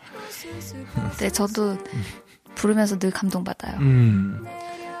감동적이더라고요. 네, 저도 부르면서 늘 감동받아요.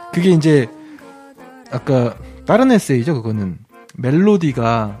 그게 이제 아까 다른 에세이죠. 그거는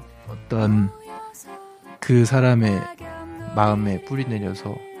멜로디가 어떤 그 사람의 마음에 뿌리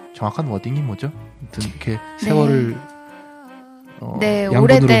내려서 정확한 워딩이 뭐죠? 아무튼 이렇게 세월을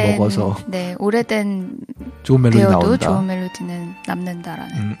양분으로 먹어서 오래된 좋은 멜로디 배워도 나온다. 좋은 멜로디는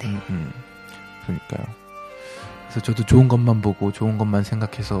남는다라는. 그러니까요. 그래서 저도 좋은 것만 보고 좋은 것만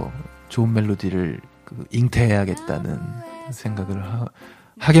생각해서 좋은 멜로디를 잉태해야겠다는 생각을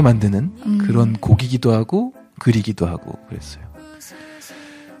하게 만드는 그런 곡이기도 하고 글이기도 하고 그랬어요.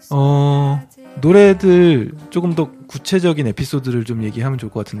 노래들 조금 더 구체적인 에피소드를 좀 얘기하면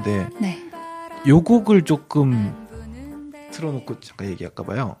좋을 것 같은데 네. 요 곡을 조금 틀어놓고 잠깐 얘기할까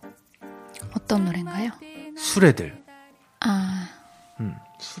봐요. 어떤 노래인가요? 수레들. 아.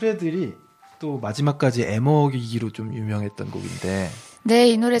 수레들이 또 마지막까지 애먹이기로 좀 유명했던 곡인데. 네,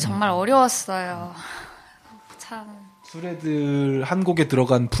 이 노래 정말 어려웠어요. 참. 수레들 한 곡에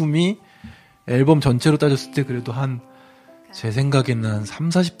들어간 품이 앨범 전체로 따졌을 때 그래도 제 생각에는 한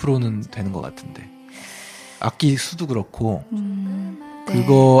 30-40%는 되는 것 같은데. 악기 수도 그렇고, 네.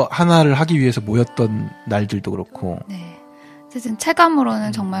 그거 하나를 하기 위해서 모였던 날들도 그렇고. 네. 어쨌든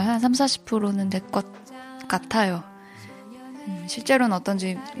체감으로는 정말 한 30-40%는 될 것 같아요. 실제로는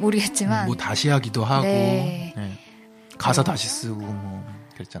어떤지 모르겠지만. 뭐 다시 하기도 하고. 네. 네. 가사 다시 쓰고 뭐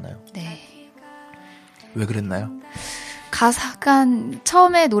그랬잖아요. 네. 왜 그랬나요? 가사가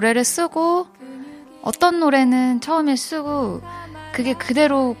처음에 노래를 쓰고 어떤 노래는 처음에 쓰고 그게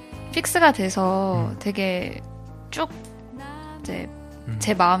그대로 픽스가 돼서 되게 쭉 이제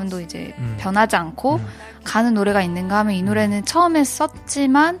제 마음도 이제 변하지 않고 가는 노래가 있는가 하면 이 노래는 처음에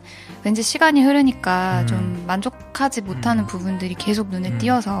썼지만 왠지 시간이 흐르니까 좀 만족하지 못하는 부분들이 계속 눈에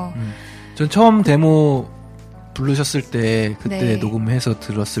띄어서 전 처음 데모 부르셨을 때 그때 네. 녹음해서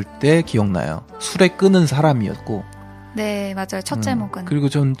들었을 때 기억나요. 술에 끄는 사람이었고 네 맞아요. 첫 제목은 그리고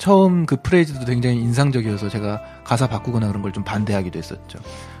전 처음 그 프레이즈도 굉장히 인상적이어서 제가 가사 바꾸거나 그런 걸 좀 반대하기도 했었죠.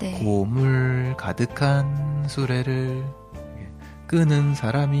 네. 고물 가득한 수레를 끄는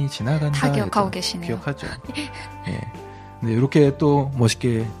사람이 지나간다. 다 기억하고 계시네요. 기억하죠. 예. 네, 이렇게 또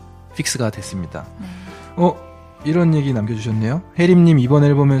멋있게 픽스가 됐습니다. 네. 이런 얘기 남겨주셨네요. 혜림님 이번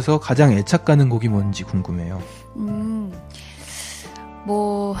앨범에서 가장 애착 가는 곡이 뭔지 궁금해요.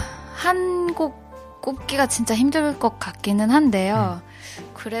 뭐 한 곡 꼽기가 진짜 힘들 것 같기는 한데요.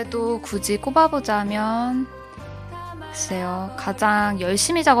 그래도 굳이 꼽아보자면 글쎄요. 가장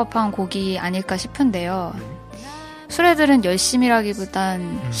열심히 작업한 곡이 아닐까 싶은데요. 수레들은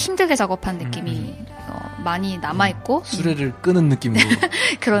열심이라기보단 힘들게 작업한 느낌이 많이 남아있고 수레를 끄는 느낌으로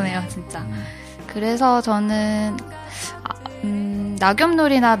그러네요 진짜. 그래서 저는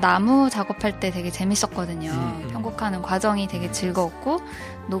낙엽놀이나 나무 작업할 때 되게 재밌었거든요. 편곡하는 과정이 되게 즐거웠고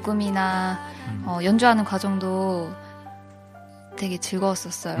녹음이나 연주하는 과정도 되게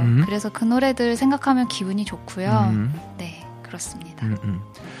즐거웠었어요. 그래서 그 노래들 생각하면 기분이 좋고요. 네 그렇습니다.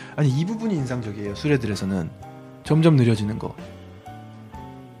 아니 이 부분이 인상적이에요. 수레들에서는 점점 느려지는 거.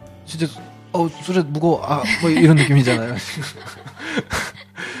 진짜 수레 무거워 뭐 이런 느낌이잖아요.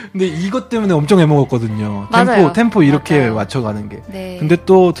 근데 이것 때문에 엄청 애먹었거든요. 맞아요. 템포 이렇게 맞아요. 맞춰가는 게. 네. 근데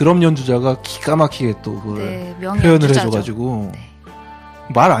또 드럼 연주자가 기가 막히게 또 그걸 네, 표현을 해줘가지고 네.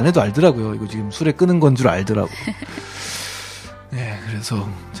 말 안 해도 알더라고요. 이거 지금 수레 끄는 건 줄 알더라고. 네, 그래서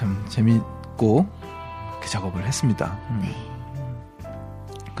참 재밌고 그 작업을 했습니다. 네.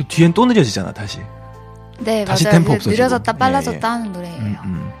 그 뒤엔 또 느려지잖아 다시. 네, 다시 맞아요. 템포 없어지고. 느려졌다 빨라졌다 예, 예. 하는 노래예요.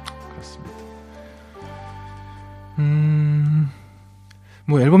 그렇습니다.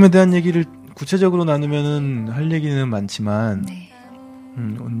 뭐 앨범에 대한 얘기를 구체적으로 나누면은 할 얘기는 많지만 네.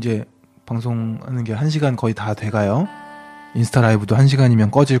 언제 방송하는 게 1시간 거의 다 돼가요. 인스타 라이브도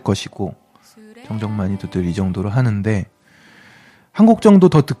 1시간이면 꺼질 것이고 정적만이도 늘 이 정도로 하는데 한 곡 정도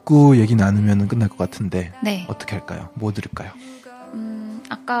더 듣고 얘기 나누면 끝날 것 같은데 네. 어떻게 할까요? 뭐 들을까요?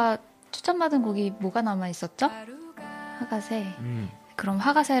 아까 추천받은 곡이 뭐가 남아 있었죠? 화가새. 그럼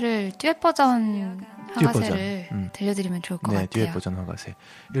화가새를 듀엣 버전 화가새를 들려드리면 좋을 것 네, 같아요. 듀엣 버전 화가새.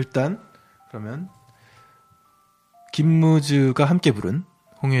 일단 그러면 김무즈가 함께 부른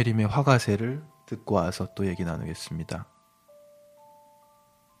홍예림의 화가새를 듣고 와서 또 얘기 나누겠습니다.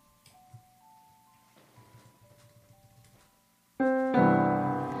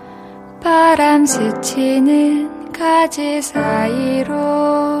 바람 스치는 가지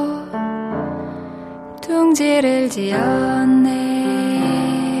사이로 둥지를 지었네.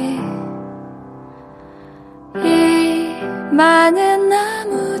 이 많은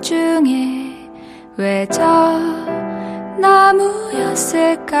나무 중에 왜 저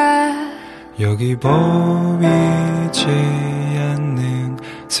나무였을까? 여기 보이지 않는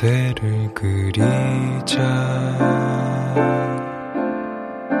새를 그리자.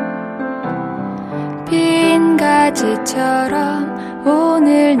 빈 가지처럼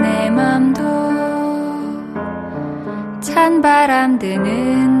오늘 내 맘도 찬바람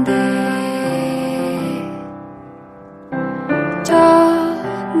드는데 저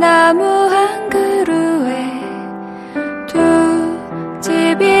나무 한 그루에 두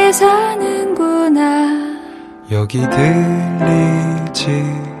집이 사는구나. 여기 들리지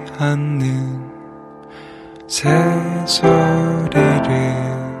않는 새소리를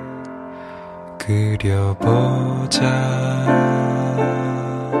그려보자.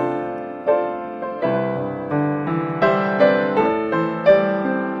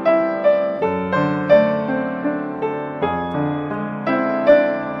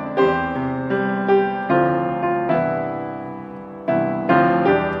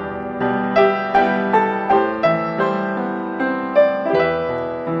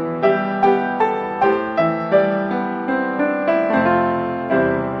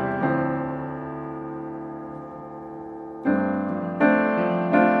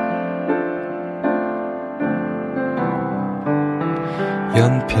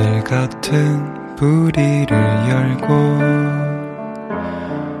 연필 같은 뿌리를 열고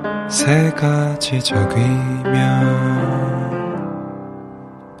세 가지 적이며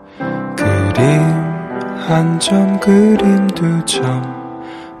그림 한 점 그림 두 점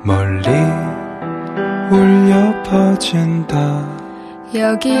멀리 울려 퍼진다.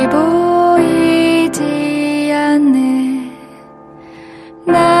 여기 보이지 않는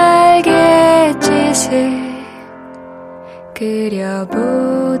날갯짓을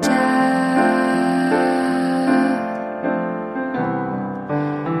그려보자.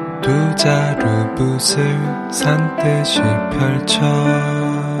 두 자루 붓을 산뜻이 펼쳐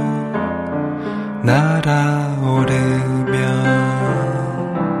날아오르면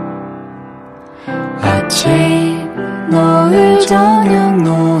아침 노을 저녁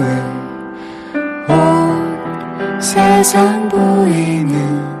노을 온 세상 보이는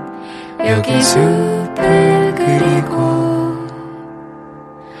여기 숲을 그리고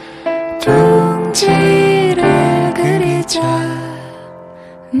둥지를 그리자.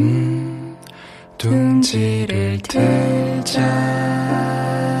 둥지를 들자.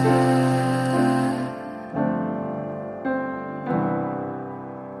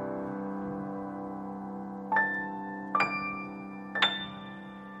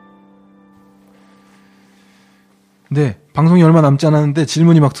 네, 방송이 얼마 남지 않았는데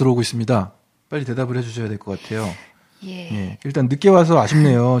질문이 막 들어오고 있습니다. 빨리 대답을 해주셔야 될 것 같아요. 예. 일단 늦게 와서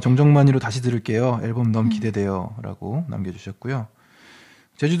아쉽네요. 정적만이로 다시 들을게요. 앨범 너무 기대돼요. 라고 남겨주셨고요.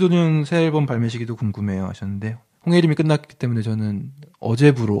 제주도는 새 앨범 발매 시기도 궁금해요 하셨는데 홍예림이 끝났기 때문에 저는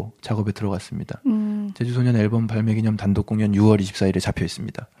어제부로 작업에 들어갔습니다. 제주소년 앨범 발매 기념 단독 공연 6월 24일에 잡혀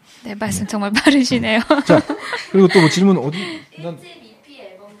있습니다. 네, 말씀 정말 빠르시네요. 자, 그리고 또 뭐 질문 어디? 1집 EP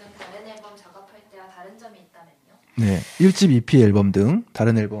앨범 등 다른 앨범 작업할 때와 다른 점이 있다면요? 네, 1집 EP 앨범 등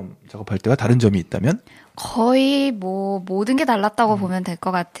다른 앨범 작업할 때와 다른 점이 있다면? 거의 뭐 모든 게 달랐다고 보면 될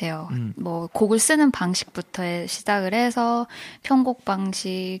것 같아요. 뭐 곡을 쓰는 방식부터 시작을 해서 편곡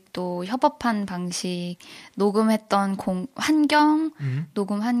방식, 또 협업한 방식, 녹음했던 환경,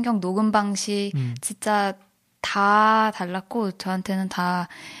 녹음 방식 진짜 다 달랐고 저한테는 다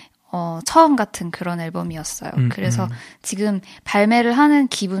처음 같은 그런 앨범이었어요. 그래서 지금 발매를 하는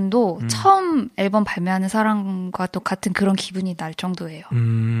기분도 처음 앨범 발매하는 사람과 똑같은 그런 기분이 날 정도예요.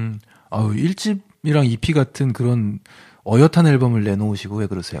 1집이랑 EP 같은 그런 어엿한 앨범을 내놓으시고 왜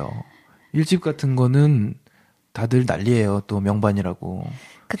그러세요? 1집 같은 거는 다들 난리예요. 또 명반이라고.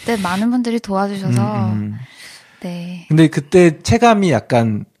 그때 많은 분들이 도와주셔서 네. 근데 그때 체감이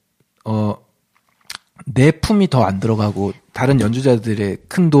약간 내 품이 더 안 들어가고 다른 연주자들의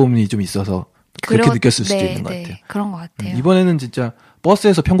큰 도움이 좀 있어서 그렇게 느꼈을 수도 있는 것 같아요. 그런 것 같아요. 이번에는 진짜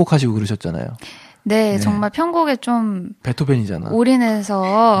버스에서 편곡하시고 그러셨잖아요. 네, 정말 편곡에 좀 베토벤이잖아.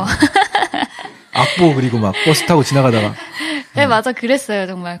 올인해서 악보 그리고 막 버스 타고 지나가다가 네, 맞아. 그랬어요.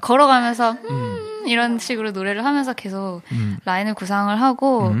 정말 걸어가면서 이런 식으로 노래를 하면서 계속 라인을 구상을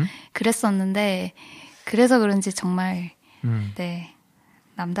하고 그랬었는데 그래서 그런지 정말 네,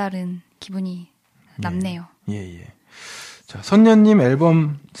 남다른 기분이 남네요. 예. 자, 선녀님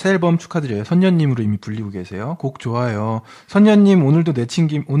새 앨범 축하드려요. 선녀님으로 이미 불리고 계세요. 곡 좋아요. 선녀님 오늘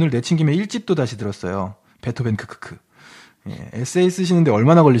내친김에 1집도 다시 들었어요. 베토벤 크크크. 예, 에세이 쓰시는데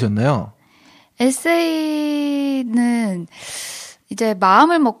얼마나 걸리셨나요? 에세이는 이제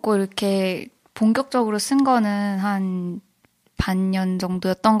마음을 먹고 이렇게 본격적으로 쓴 거는 한 반년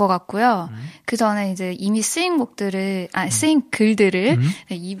정도였던 것 같고요. 그 전에 이제 이미 쓰인 글들을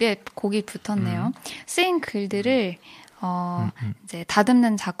입에 곡이 붙었네요. 쓰인 글들을 이제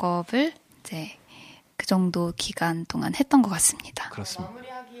다듬는 작업을 이제 그 정도 기간 동안 했던 것 같습니다. 그렇습니다.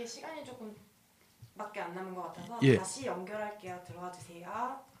 마무리하기에 시간이 조금밖에 안 남은 것 같아서 다시 연결할게요. 들어와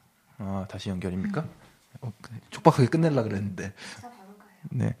주세요. 다시 연결입니까? 촉박하게 끝내려고 그랬는데.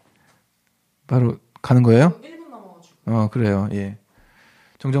 네. 바로 가는 거예요? 1분 남아가지고. 그래요. 예.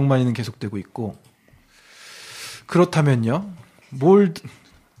 정적만이는 계속되고 있고. 그렇다면요. 뭘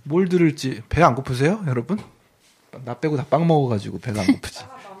들을지 배가 안 고프세요, 여러분? 나 빼고 다 빵 먹어가지고 배가 안 고프지.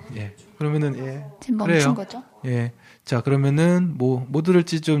 예. 그러면은 지금 멈춘 그래요. 거죠? 예. 자, 그러면은 뭐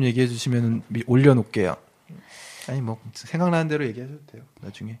들을지 좀 얘기해 주시면 올려놓을게요. 아니 뭐 생각나는 대로 얘기하셔도 돼요.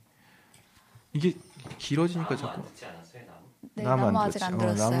 나중에. 이게 길어지니까 자꾸. 네, 나무 나무 안 아직 안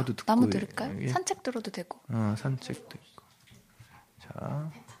들었지. 들었어요. 나무도 듣고 나무 들을까요? 예. 산책 들어도 되고. 산책도 있고. 자,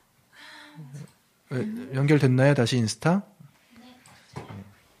 연결됐나요? 다시 인스타? 네.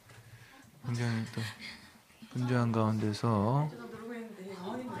 굉장히 또 분주한 가운데서.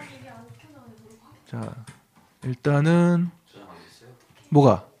 자, 일단은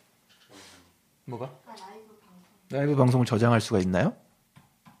뭐가? 라이브 방송을 저장할 수가 있나요?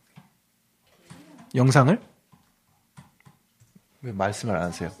 영상을? 왜 말씀을 안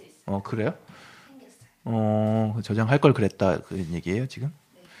하세요? 그래요? 저장할 걸 그랬다 그런 얘기예요 지금?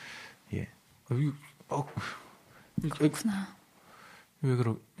 예. 그렇구나. 왜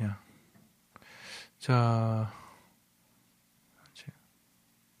그러냐? 자,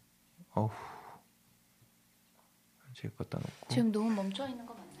 제가 갖다 놓고. 지금 녹음 멈춰 있는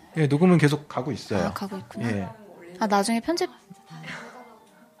거 맞나요? 예, 녹음은 계속 가고 있어요. 아, 가고 있구나. 예. 아, 나중에 편집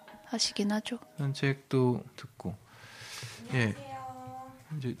하시긴 하죠. 산책도 듣고. 예.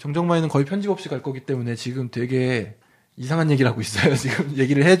 이제 정적만이는 거의 편집 없이 갈 거기 때문에 지금 되게 이상한 얘기를 하고 있어요. 지금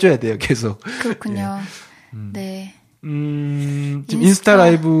얘기를 해줘야 돼요, 계속. 그렇군요. 예. 네. 지금 인스타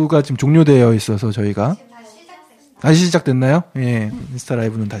라이브가 지금 종료되어 있어서 저희가 다시 시작됐나요? 예. 인스타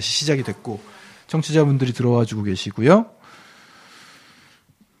라이브는 다시 시작이 됐고 청취자분들이 들어와주고 계시고요.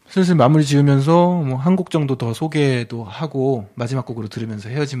 슬슬 마무리 지으면서 뭐 한 곡 정도 더 소개도 하고 마지막 곡으로 들으면서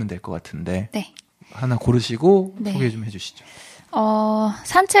헤어지면 될 것 같은데. 네. 하나 고르시고 네. 소개 좀 해주시죠.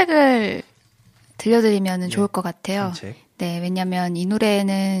 산책을 들려드리면 좋을 것 같아요. 산책. 네, 왜냐면 이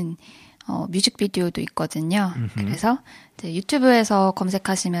노래는 뮤직비디오도 있거든요. 그래서 이제 유튜브에서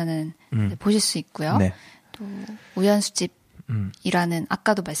검색하시면은 보실 수 있고요. 네. 또 우연수집이라는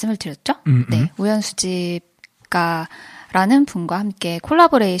아까도 말씀을 드렸죠. 네, 우연수집가라는 분과 함께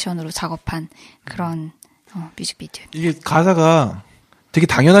콜라보레이션으로 작업한 그런 뮤직비디오. 이게 가사가 되게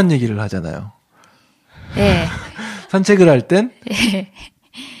당연한 얘기를 하잖아요. 네. 산책을 할 땐 네.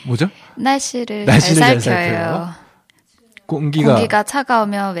 뭐죠? 날씨를 잘 잘 살펴요. 살펴요. 공기가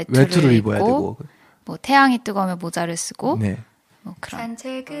차가우면 외투를 입어야 되고, 뭐 태양이 뜨거우면 모자를 쓰고, 네. 뭐 그런.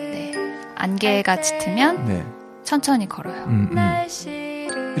 네. 안개가 짙으면 네. 천천히 걸어요.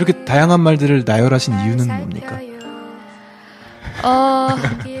 이렇게 다양한 말들을 나열하신 이유는 뭡니까?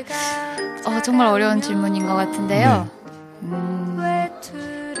 정말 어려운 질문인 것 같은데요.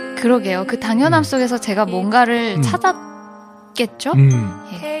 그러게요. 그 당연함 속에서 제가 뭔가를 찾았겠죠?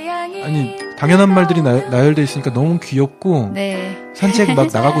 예. 아니, 당연한 말들이 나열되어 있으니까 너무 귀엽고, 네. 산책 막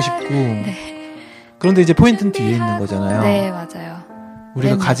나가고 싶고, 네. 그런데 이제 포인트는 뒤에 있는 거잖아요. 네, 맞아요.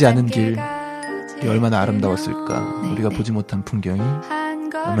 우리가 가지 않은 길이 얼마나 아름다웠을까, 네, 우리가 네. 보지 못한 풍경이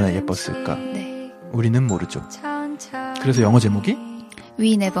얼마나 예뻤을까, 네. 우리는 모르죠. 그래서 영어 제목이?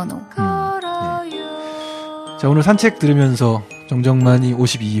 We Never Know. 네. 자, 오늘 산책 들으면서 정적만이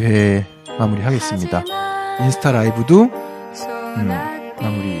 52회 마무리하겠습니다. 인스타 라이브도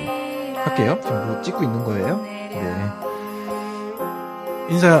마무리 할게요. 지금 뭐 찍고 있는 거예요. 네.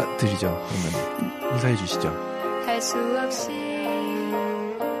 인사드리죠. 그러면 인사해 주시죠.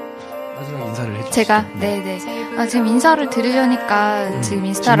 마지막 인사를 해주시죠. 제가 네네. 지금 인사를 드리려니까 지금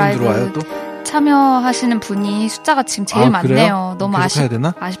인스타 라이브 들어와요, 또? 참여하시는 분이 숫자가 지금 제일 많네요. 그래요? 너무 계속 해야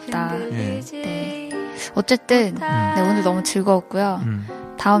되나? 아쉽다. 예. 네. 어쨌든 네, 오늘 너무 즐거웠고요.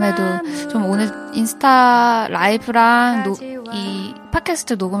 다음에도 좀 오늘 인스타 라이브랑 이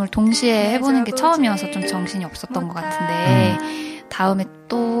팟캐스트 녹음을 동시에 해보는 게 처음이어서 좀 정신이 없었던 것 같은데 다음에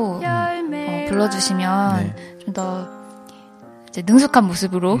또 불러주시면 좀 더 이제 능숙한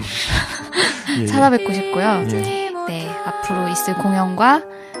모습으로 예, 찾아뵙고 싶고요. 예. 네, 앞으로 있을 공연과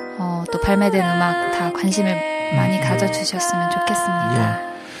또 발매된 음악 다 관심을 많이 가져주셨으면 좋겠습니다.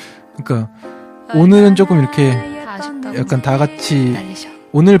 예. 그러니까 오늘은 조금 이렇게 다 아쉽다고 약간 다 같이 날리셔.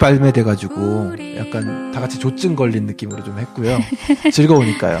 오늘 발매돼가지고 약간 다 같이 조증 걸린 느낌으로 좀 했고요.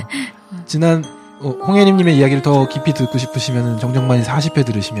 즐거우니까요. 지난 홍혜님님의 이야기를 더 깊이 듣고 싶으시면은 정적만이 40회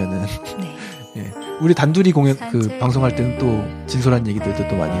들으시면은 네. 예. 우리 단둘이 공연 방송할 때는 또 진솔한 얘기들도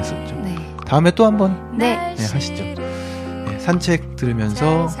또 많이 했었죠. 네. 다음에 또 한번 네. 하시죠. 예, 산책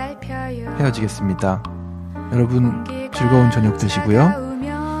들으면서 헤어지겠습니다. 여러분 즐거운 저녁 되시고요.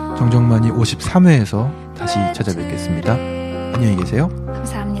 정적만이 53회에서 다시 찾아뵙겠습니다. 안녕히 계세요.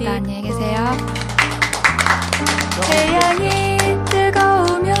 감사합니다. 안녕히 계세요. 태양이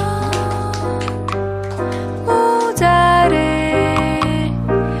뜨거우면 모자를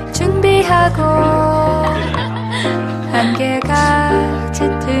준비하고 안개가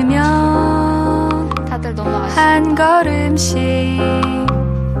짙으면 다들 너무 한 걸음씩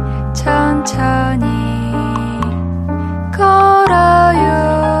천천히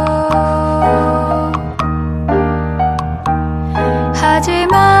걸어요.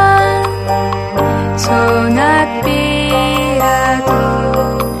 하지만 소낙비라도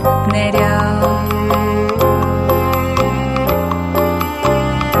내려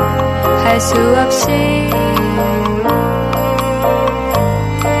할 수 없이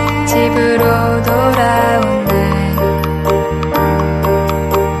집으로 돌아온 날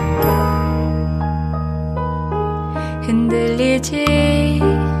흔들리지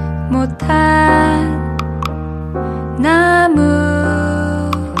못한 나무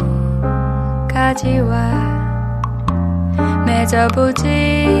가지와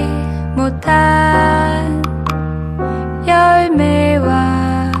맺어보지 못한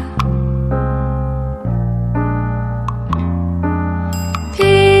열매와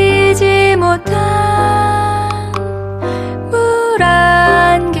피지 못한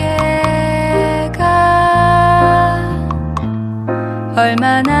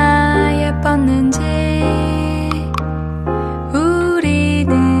얼마나 예뻤는지